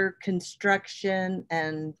under construction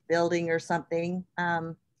and building or something,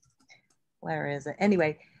 where is it?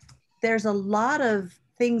 Anyway, there's a lot of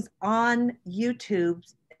things on YouTube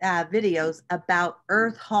videos about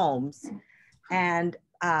earth homes and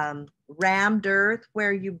rammed earth,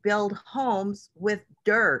 where you build homes with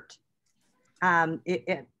dirt.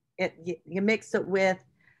 You mix it with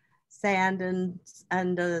sand and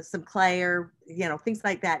some clay, or things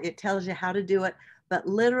like that. It tells you how to do it. But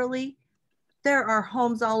literally, there are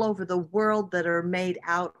homes all over the world that are made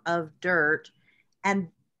out of dirt. And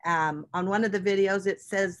on one of the videos, it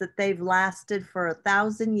says that they've lasted for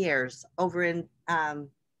 1,000 years over in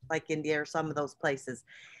like India or some of those places.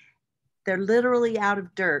 They're literally out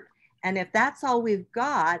of dirt. And if that's all we've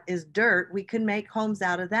got is dirt, we can make homes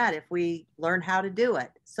out of that if we learn how to do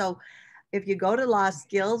it. So if you go to Lost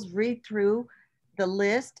Skills, read through the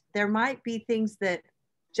list, there might be things that,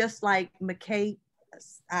 just like McKay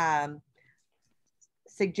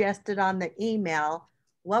suggested on the email.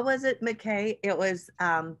 What was it, McKay? It was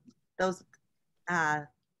those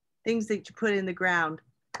things that you put in the ground.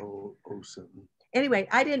 Oh, something. Anyway,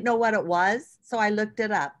 I didn't know what it was, so I looked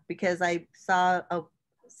it up because I saw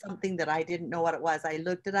something that I didn't know what it was. I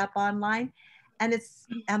looked it up online, and it's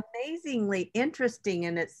amazingly interesting.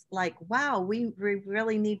 And it's like, wow, we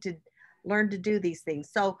really need to learn to do these things.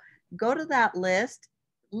 So go to that list,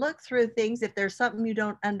 look through things. If there's something you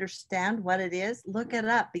don't understand what it is, look it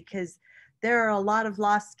up, because there are a lot of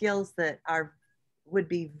lost skills that would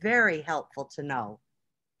be very helpful to know.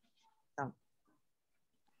 So.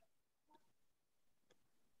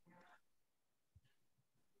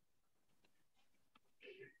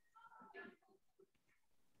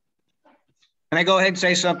 Can I go ahead and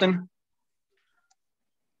say something?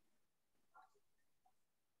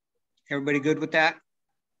 Everybody good with that?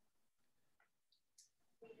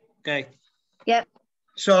 Okay. Yep.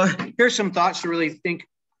 So here's some thoughts to really think.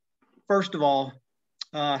 First of all,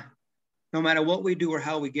 no matter what we do or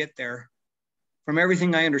how we get there, from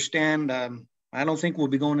everything I understand, I don't think we'll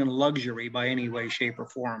be going into luxury by any way, shape, or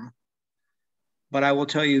form. But I will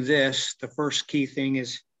tell you this, the first key thing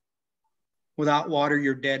is, without water,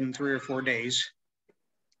 you're dead in 3 or 4 days.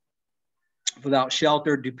 Without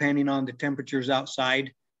shelter, depending on the temperatures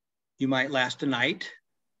outside, you might last a night.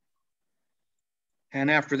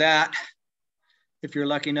 And after that, if you're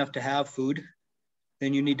lucky enough to have food,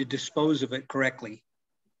 then you need to dispose of it correctly,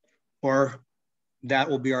 or that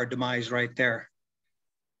will be our demise right there.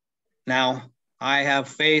 Now, I have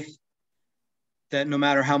faith that no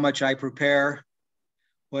matter how much I prepare,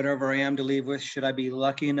 whatever I am to leave with, should I be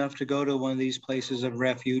lucky enough to go to one of these places of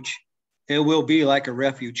refuge, it will be like a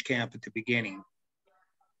refuge camp at the beginning.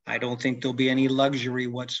 I don't think there'll be any luxury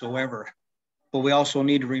whatsoever. But we also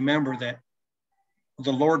need to remember that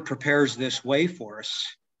the Lord prepares this way for us.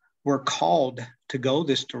 We're called to go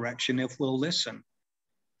this direction if we'll listen.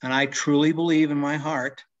 And I truly believe in my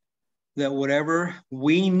heart that whatever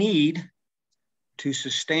we need to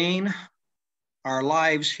sustain our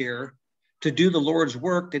lives here, to do the Lord's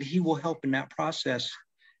work, that He will help in that process.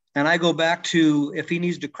 And I go back to, if He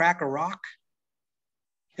needs to crack a rock,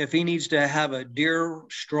 if He needs to have a deer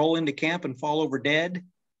stroll into camp and fall over dead,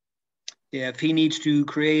 if He needs to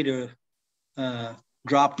create a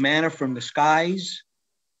drop manna from the skies,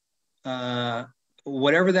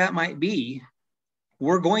 whatever that might be,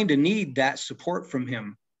 we're going to need that support from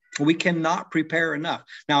Him. We cannot prepare enough.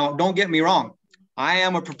 Now, don't get me wrong. I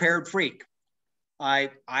am a prepared freak. I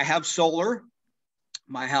have solar.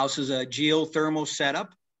 My house is a geothermal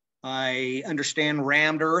setup. I understand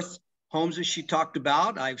rammed earth homes that she talked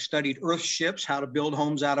about. I've studied earth ships, how to build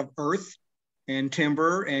homes out of earth and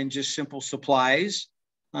timber and just simple supplies.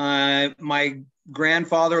 My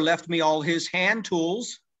grandfather left me all his hand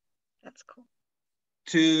tools. That's cool.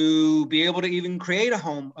 To be able to even create a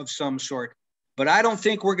home of some sort. But I don't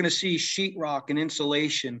think we're going to see sheetrock and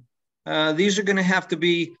insulation. These are going to have to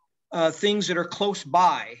be things that are close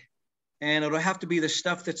by, and it'll have to be the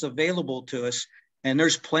stuff that's available to us. And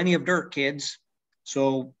there's plenty of dirt, kids.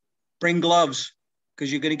 So bring gloves,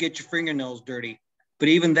 because you're going to get your fingernails dirty. But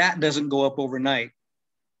even that doesn't go up overnight.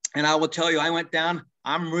 And I will tell you, I went down,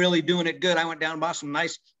 I'm really doing it good. I went down and bought some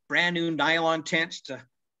nice brand new nylon tents to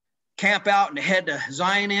camp out and head to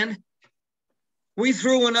Zion in. We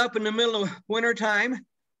threw one up in the middle of winter time,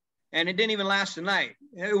 and it didn't even last the night.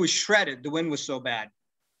 It was shredded. The wind was so bad.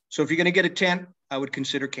 So if you're going to get a tent, I would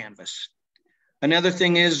consider canvas. Another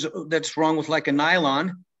thing is that's wrong with like a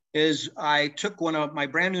nylon is I took one of my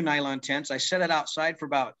brand new nylon tents. I set it outside for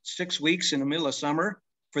about 6 weeks in the middle of summer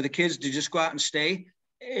for the kids to just go out and stay.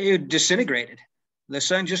 It disintegrated. The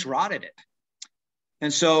sun just rotted it.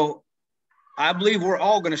 And so I believe we're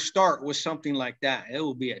all going to start with something like that. It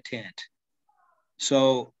will be a tent.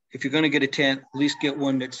 So if you're going to get a tent, at least get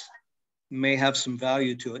one that's may have some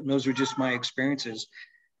value to it. And those are just my experiences.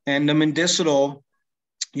 And the medicinal,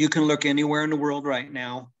 you can look anywhere in the world right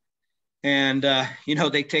now. And, you know,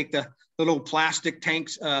 they take the little plastic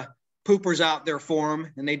tanks, poopers out there for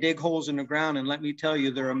them, and they dig holes in the ground. And let me tell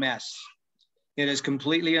you, they're a mess. It is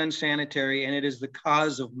completely unsanitary, and it is the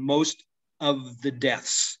cause of most of the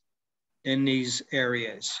deaths in these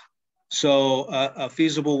areas. So a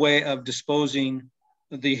feasible way of disposing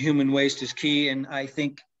of the human waste is key. And I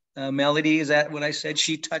think Melody, is that what I said?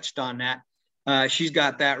 She touched on that. She's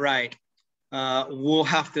got that right. We'll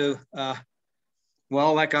have to,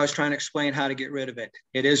 well, like I was trying to explain how to get rid of it.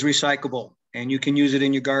 It is recyclable, and you can use it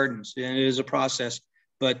in your gardens, and it is a process.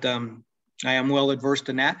 But I am well adversed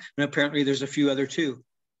in that. And apparently there's a few other too.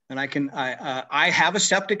 And I have a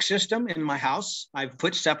septic system in my house. I've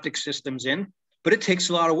put septic systems in, but it takes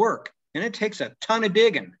a lot of work, and it takes a ton of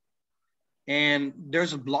digging. And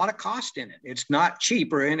there's a lot of cost in it. It's not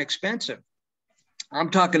cheap or inexpensive. I'm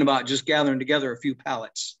talking about just gathering together a few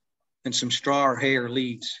pallets and some straw or hay or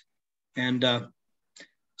leaves. And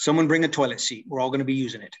someone bring a toilet seat. We're all going to be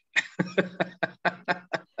using it.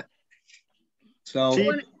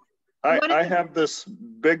 So I have this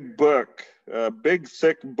big book, big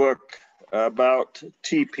thick book about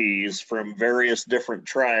teepees from various different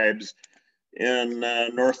tribes in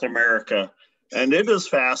North America. And it is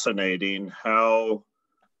fascinating how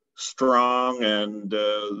strong and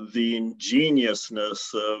the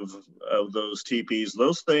ingeniousness of those teepees.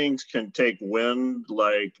 Those things can take wind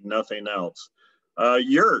like nothing else.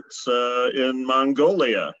 Yurts in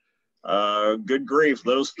Mongolia. Good grief,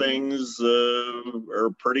 those things are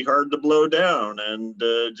pretty hard to blow down, and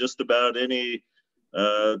just about any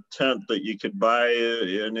tent that you could buy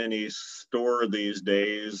in any store these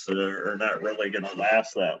days are not really going to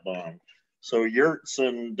last that long. So yurts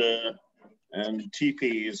and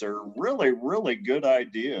teepees are really, really good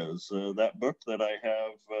ideas. That book that I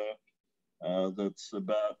have that's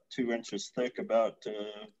about 2 inches thick about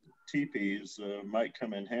teepees might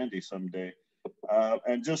come in handy someday.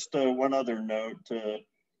 And just one other note,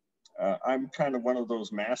 I'm kind of one of those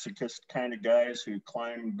masochist kind of guys who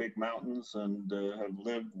climb big mountains and have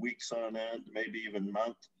lived weeks on end, maybe even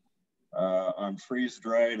months on freeze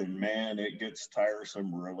dried, and man, it gets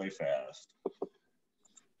tiresome really fast.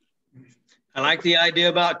 I like the idea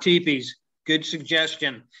about teepees. Good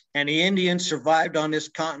suggestion. And the Indians survived on this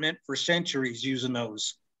continent for centuries using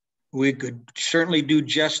those. We could certainly do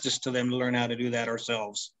justice to them to learn how to do that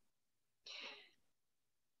ourselves.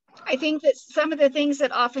 I think that some of the things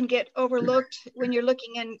that often get overlooked when you're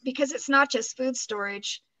looking in, because it's not just food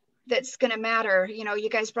storage that's going to matter. You know, you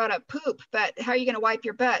guys brought up poop, but how are you going to wipe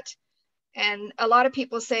your butt? And a lot of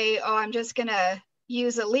people say, oh, I'm just going to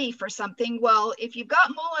use a leaf or something. Well, if you've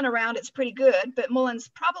got mullein around, it's pretty good, but mullein's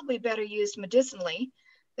probably better used medicinally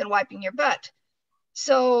than wiping your butt.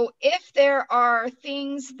 So if there are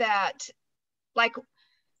things that, like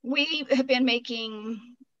we have been making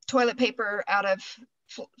toilet paper out of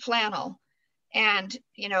flannel and,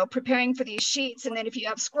 you know, preparing for these sheets. And then if you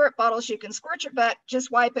have squirt bottles, you can squirt your butt,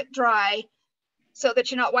 just wipe it dry so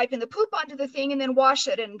that you're not wiping the poop onto the thing and then wash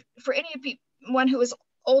it. And for anyone who is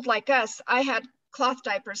old like us, I had cloth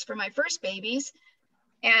diapers for my first babies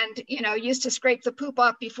and, you know, used to scrape the poop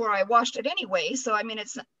off before I washed it anyway. So, I mean,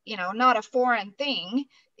 it's, you know, not a foreign thing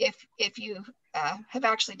if you have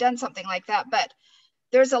actually done something like that. But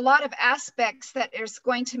there's a lot of aspects that is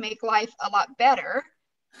going to make life a lot better.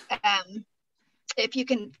 If you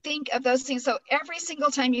can think of those things. So every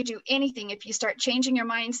single time you do anything, if you start changing your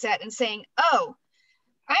mindset and saying, oh,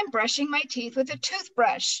 I'm brushing my teeth with a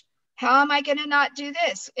toothbrush. How am I going to not do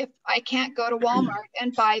this if I can't go to Walmart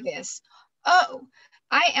and buy this? Oh,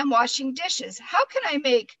 I am washing dishes. How can I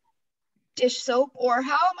make dish soap? Or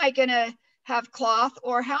how am I going to have cloth?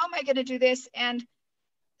 Or how am I going to do this? And,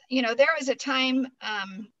 you know, there was a time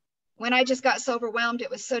when I just got so overwhelmed, it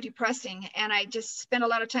was so depressing. And I just spent a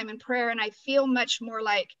lot of time in prayer. And I feel much more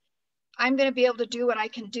like I'm going to be able to do what I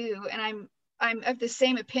can do. And I'm of the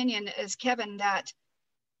same opinion as Kevin that,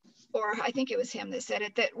 or I think it was him that said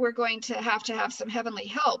it, that we're going to have some heavenly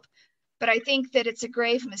help. But I think that it's a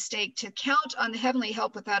grave mistake to count on the heavenly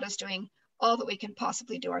help without us doing all that we can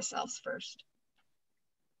possibly do ourselves first.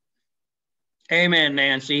 Amen,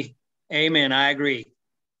 Nancy. Amen. I agree.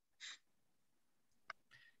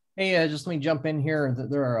 Hey, just let me jump in here.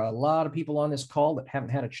 There are a lot of people on this call that haven't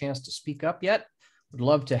had a chance to speak up yet. Would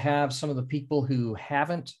love to have some of the people who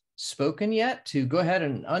haven't spoken yet to go ahead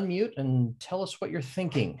and unmute and tell us what you're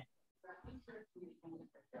thinking.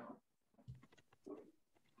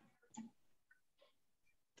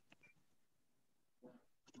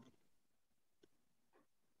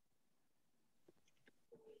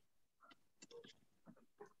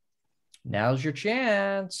 Now's your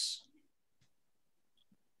chance.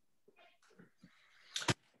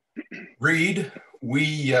 Reed,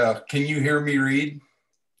 can you hear me, Reed?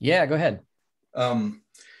 Yeah, go ahead.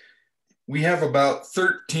 We have about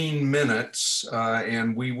 13 minutes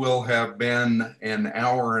and we will have been an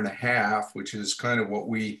hour and a half, which is kind of what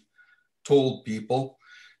we told people.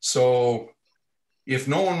 So if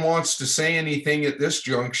no one wants to say anything at this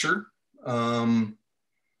juncture, or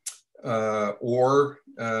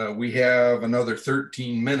we have another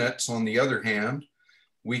 13 minutes on the other hand,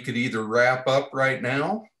 we could either wrap up right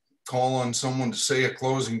now, call on someone to say a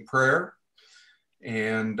closing prayer,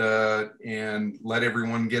 and let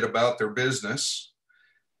everyone get about their business,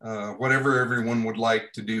 whatever everyone would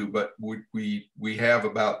like to do, but we have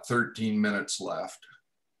about 13 minutes left.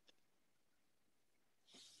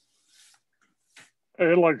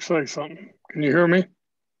 I'd like to say something. Can you hear me?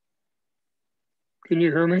 Can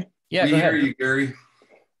you hear me? Yeah, we hear you, Gary.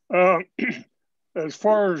 As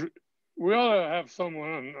far as we ought to have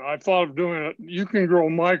someone, I thought of doing it. You can grow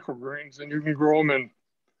microgreens and you can grow them in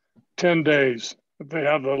 10 days if they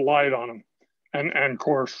have the light on them and of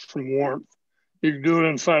course some warmth. You can do it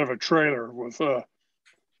inside of a trailer with a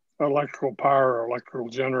electrical power or electrical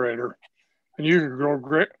generator. And you can grow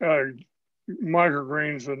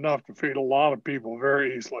microgreens enough to feed a lot of people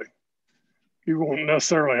very easily. You won't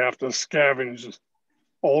necessarily have to scavenge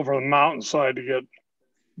all over the mountainside to get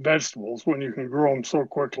vegetables when you can grow them so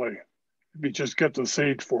quickly if you just get the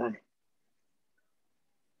seeds for them.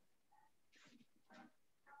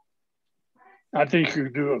 I think you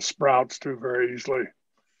can do the sprouts too very easily.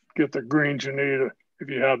 Get the greens you need if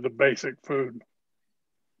you have the basic food.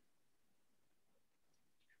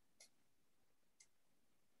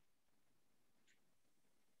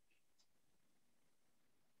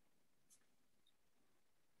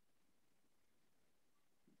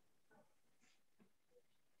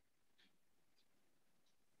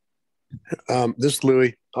 This is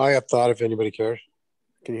Louie. I have thought if anybody cares.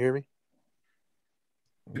 Can you hear me?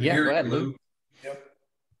 Yeah, go ahead, Lou. Yep.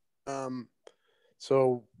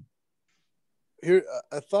 So here,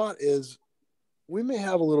 a thought is we may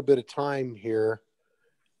have a little bit of time here.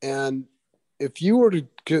 And if you were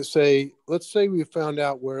to say, let's say we found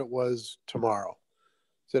out where it was tomorrow.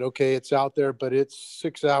 Said, okay, it's out there, but it's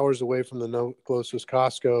 6 hours away from the closest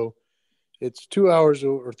Costco. It's 2 hours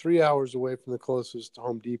or 3 hours away from the closest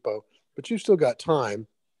Home Depot, but you've still got time.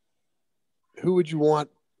 Who would you want?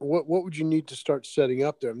 What would you need to start setting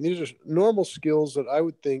up there? I mean, these are normal skills that I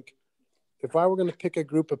would think if I were going to pick a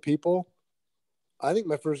group of people, I think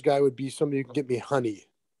my first guy would be somebody who can get me honey,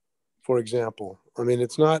 for example. I mean,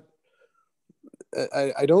 it's not,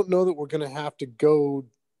 I don't know that we're going to have to go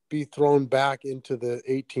be thrown back into the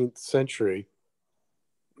 18th century.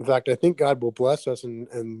 In fact, I think God will bless us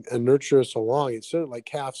and nurture us along. It's sort of like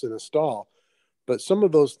calves in a stall. But some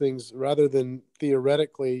of those things, rather than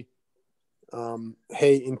theoretically,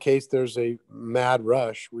 hey, in case there's a mad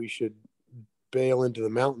rush, we should bail into the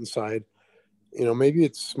mountainside. You know, maybe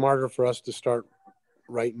it's smarter for us to start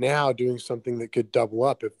right now doing something that could double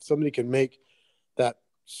up. If somebody can make that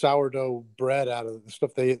sourdough bread out of the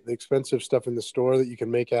stuff, the expensive stuff in the store that you can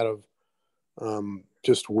make out of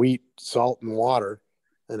just wheat, salt, and water,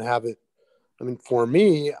 and have it. I mean, for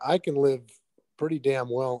me, I can live pretty damn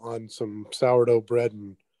well on some sourdough bread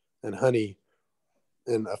and honey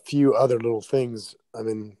and a few other little things. I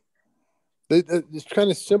mean, it's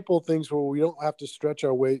kind of simple things where we don't have to stretch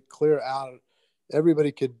our weight clear out.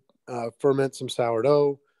 Everybody could ferment some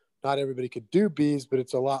sourdough. Not everybody could do bees, but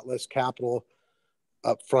it's a lot less capital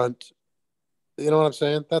up front. You know what I'm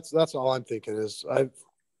saying? That's all I'm thinking is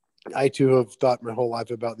I too have thought my whole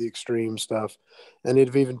life about the extreme stuff, and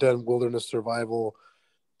have even done wilderness survival,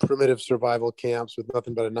 primitive survival camps with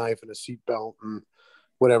nothing but a knife and a seatbelt and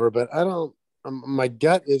whatever. But I don't. My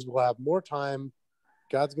gut is we'll have more time.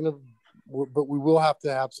 God's gonna, but we will have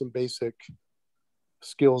to have some basic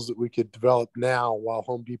skills that we could develop now while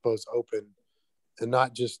Home Depot's open, and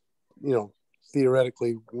not just, you know,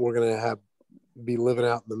 theoretically we're gonna be living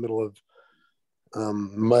out in the middle of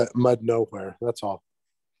mud nowhere. That's all.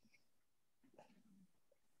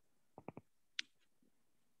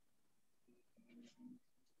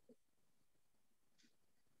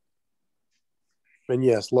 And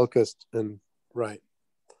yes, locust and right.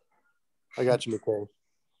 I got you, McCoy.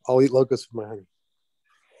 I'll eat locust with my honey.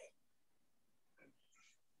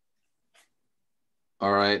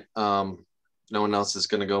 All right. No one else is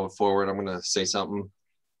going to go forward. I'm going to say something.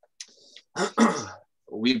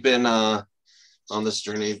 We've been on this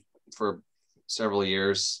journey for several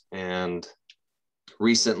years, and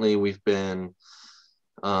recently we've been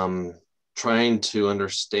trying to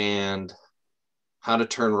understand how to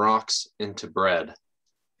turn rocks into bread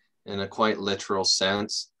in a quite literal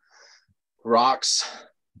sense. Rocks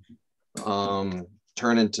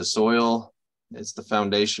turn into soil. It's the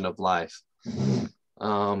foundation of life.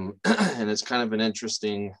 And it's kind of an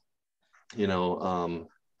interesting,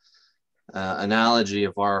 analogy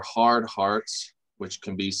of our hard hearts, which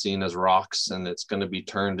can be seen as rocks, and it's going to be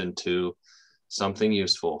turned into something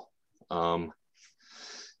useful. And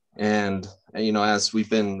as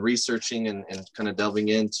we've been researching and kind of delving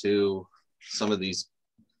into some of these,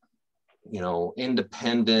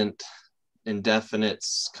 independent, indefinite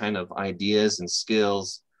kind of ideas and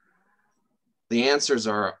skills, the answers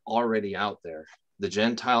are already out there. The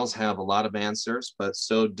Gentiles have a lot of answers, but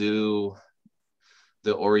so do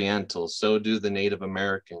the Orientals, so do the Native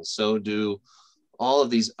Americans, so do all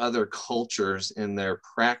of these other cultures in their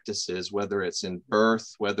practices, whether it's in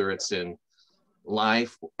birth, whether it's in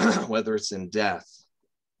life, whether it's in death.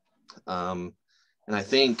 And I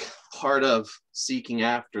think part of seeking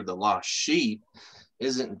after the lost sheep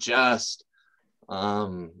isn't just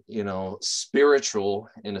spiritual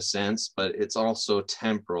in a sense, but it's also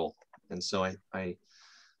temporal. And so I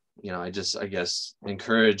guess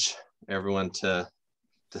encourage everyone to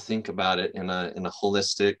think about it in a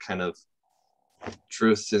holistic kind of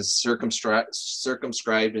truth is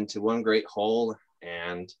circumscribed into one great whole,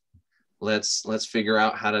 and let's figure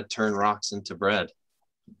out how to turn rocks into bread.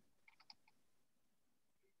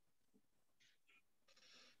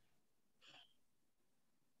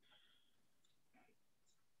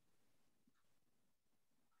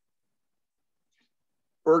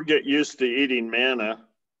 Or get used to eating manna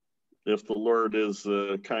if the Lord is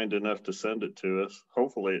kind enough to send it to us.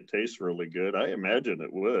 Hopefully it tastes really good. I imagine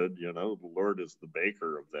it would. The Lord is the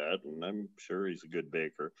baker of that, and I'm sure he's a good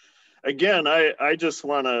baker. Again, I just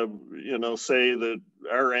want to, say that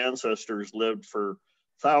our ancestors lived for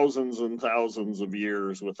thousands and thousands of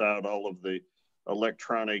years without all of the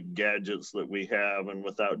electronic gadgets that we have, and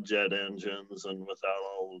without jet engines, and without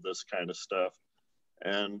all of this kind of stuff.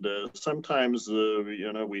 And sometimes,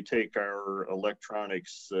 we take our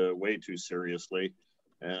electronics way too seriously,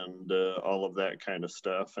 and all of that kind of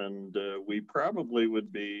stuff. And we probably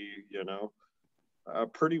would be,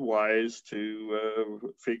 pretty wise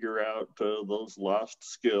to figure out those lost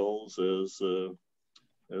skills, as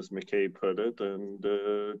McKay put it, and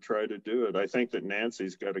try to do it. I think that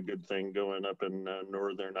Nancy's got a good thing going up in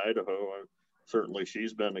northern Idaho. Certainly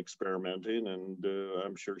she's been experimenting, and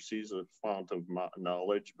I'm sure she's a font of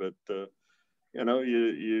knowledge, but you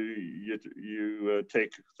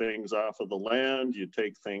take things off of the land, you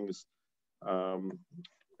take things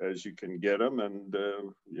as you can get them, and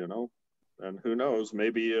and who knows,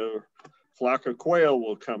 maybe a flock of quail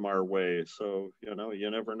will come our way. So you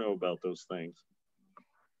never know about those things.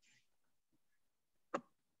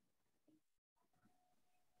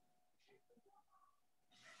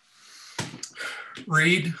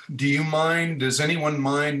 Reed, does anyone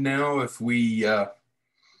mind now if we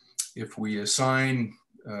assign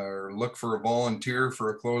or look for a volunteer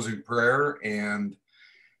for a closing prayer and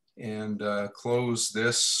close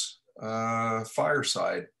this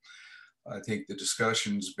fireside? I think the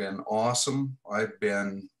discussion's been awesome. I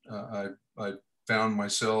found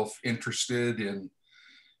myself interested in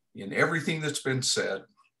everything that's been said,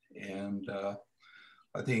 and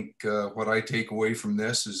I think what I take away from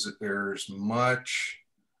this is that there's much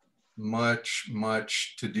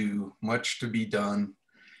to do, much to be done.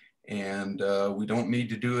 And we don't need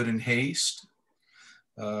to do it in haste.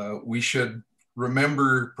 We should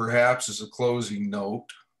remember, perhaps as a closing note,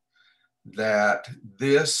 that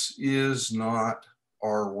this is not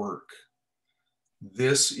our work.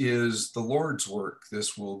 This is the Lord's work.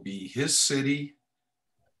 This will be his city,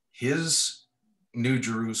 his New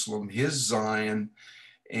Jerusalem, his Zion.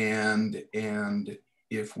 And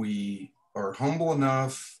if we are humble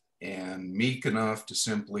enough and meek enough to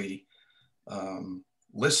simply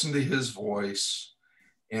listen to his voice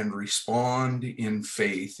and respond in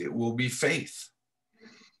faith, it will be faith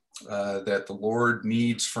that the Lord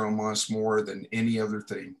needs from us more than any other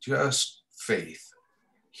thing. Just faith.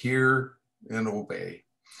 Hear and obey.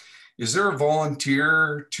 Is there a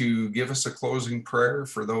volunteer to give us a closing prayer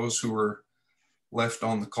for those who are left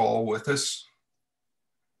on the call with us?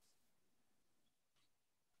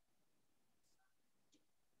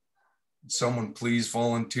 Someone please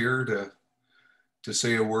volunteer to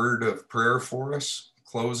say a word of prayer for us,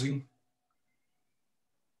 closing.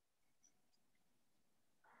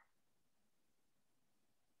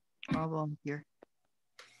 I'll volunteer.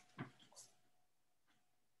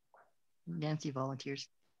 Nancy volunteers.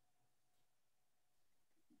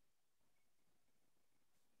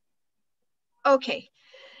 Okay.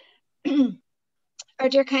 Our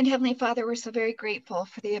dear kind Heavenly Father, we're so very grateful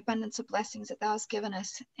for the abundance of blessings that thou hast given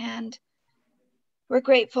us. And we're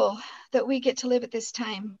grateful that we get to live at this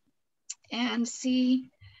time and see,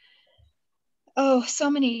 so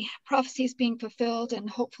many prophecies being fulfilled, and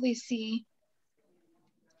hopefully see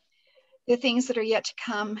the things that are yet to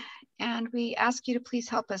come. And we ask you to please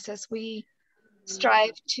help us as we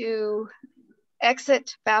strive to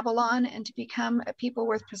exit Babylon and to become a people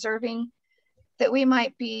worth preserving, that we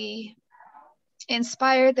might be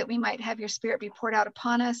inspired, that we might have your Spirit be poured out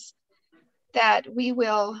upon us, that we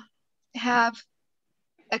will have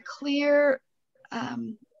a clear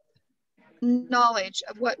knowledge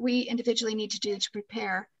of what we individually need to do to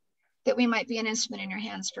prepare, that we might be an instrument in your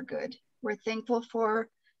hands for good. We're thankful for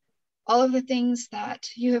all of the things that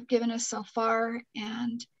you have given us so far,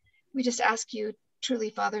 and we just ask you truly,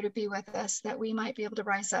 Father, to be with us, that we might be able to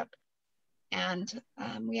rise up. And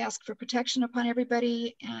we ask for protection upon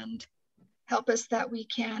everybody, and help us that we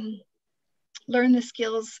can learn the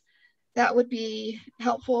skills that would be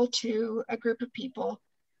helpful to a group of people,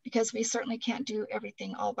 because we certainly can't do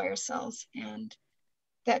everything all by ourselves, and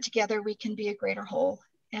that together we can be a greater whole.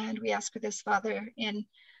 And we ask for this, Father, in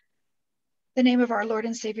the name of our Lord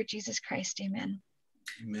and Savior, Jesus Christ. Amen.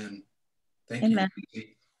 Amen. Thank Amen. you.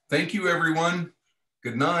 Thank you, everyone.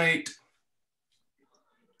 Good night.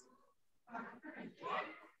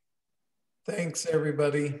 Thanks,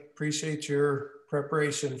 everybody. Appreciate your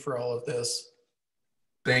preparation for all of this.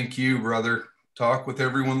 Thank you, brother. Talk with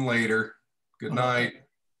everyone later. Good night.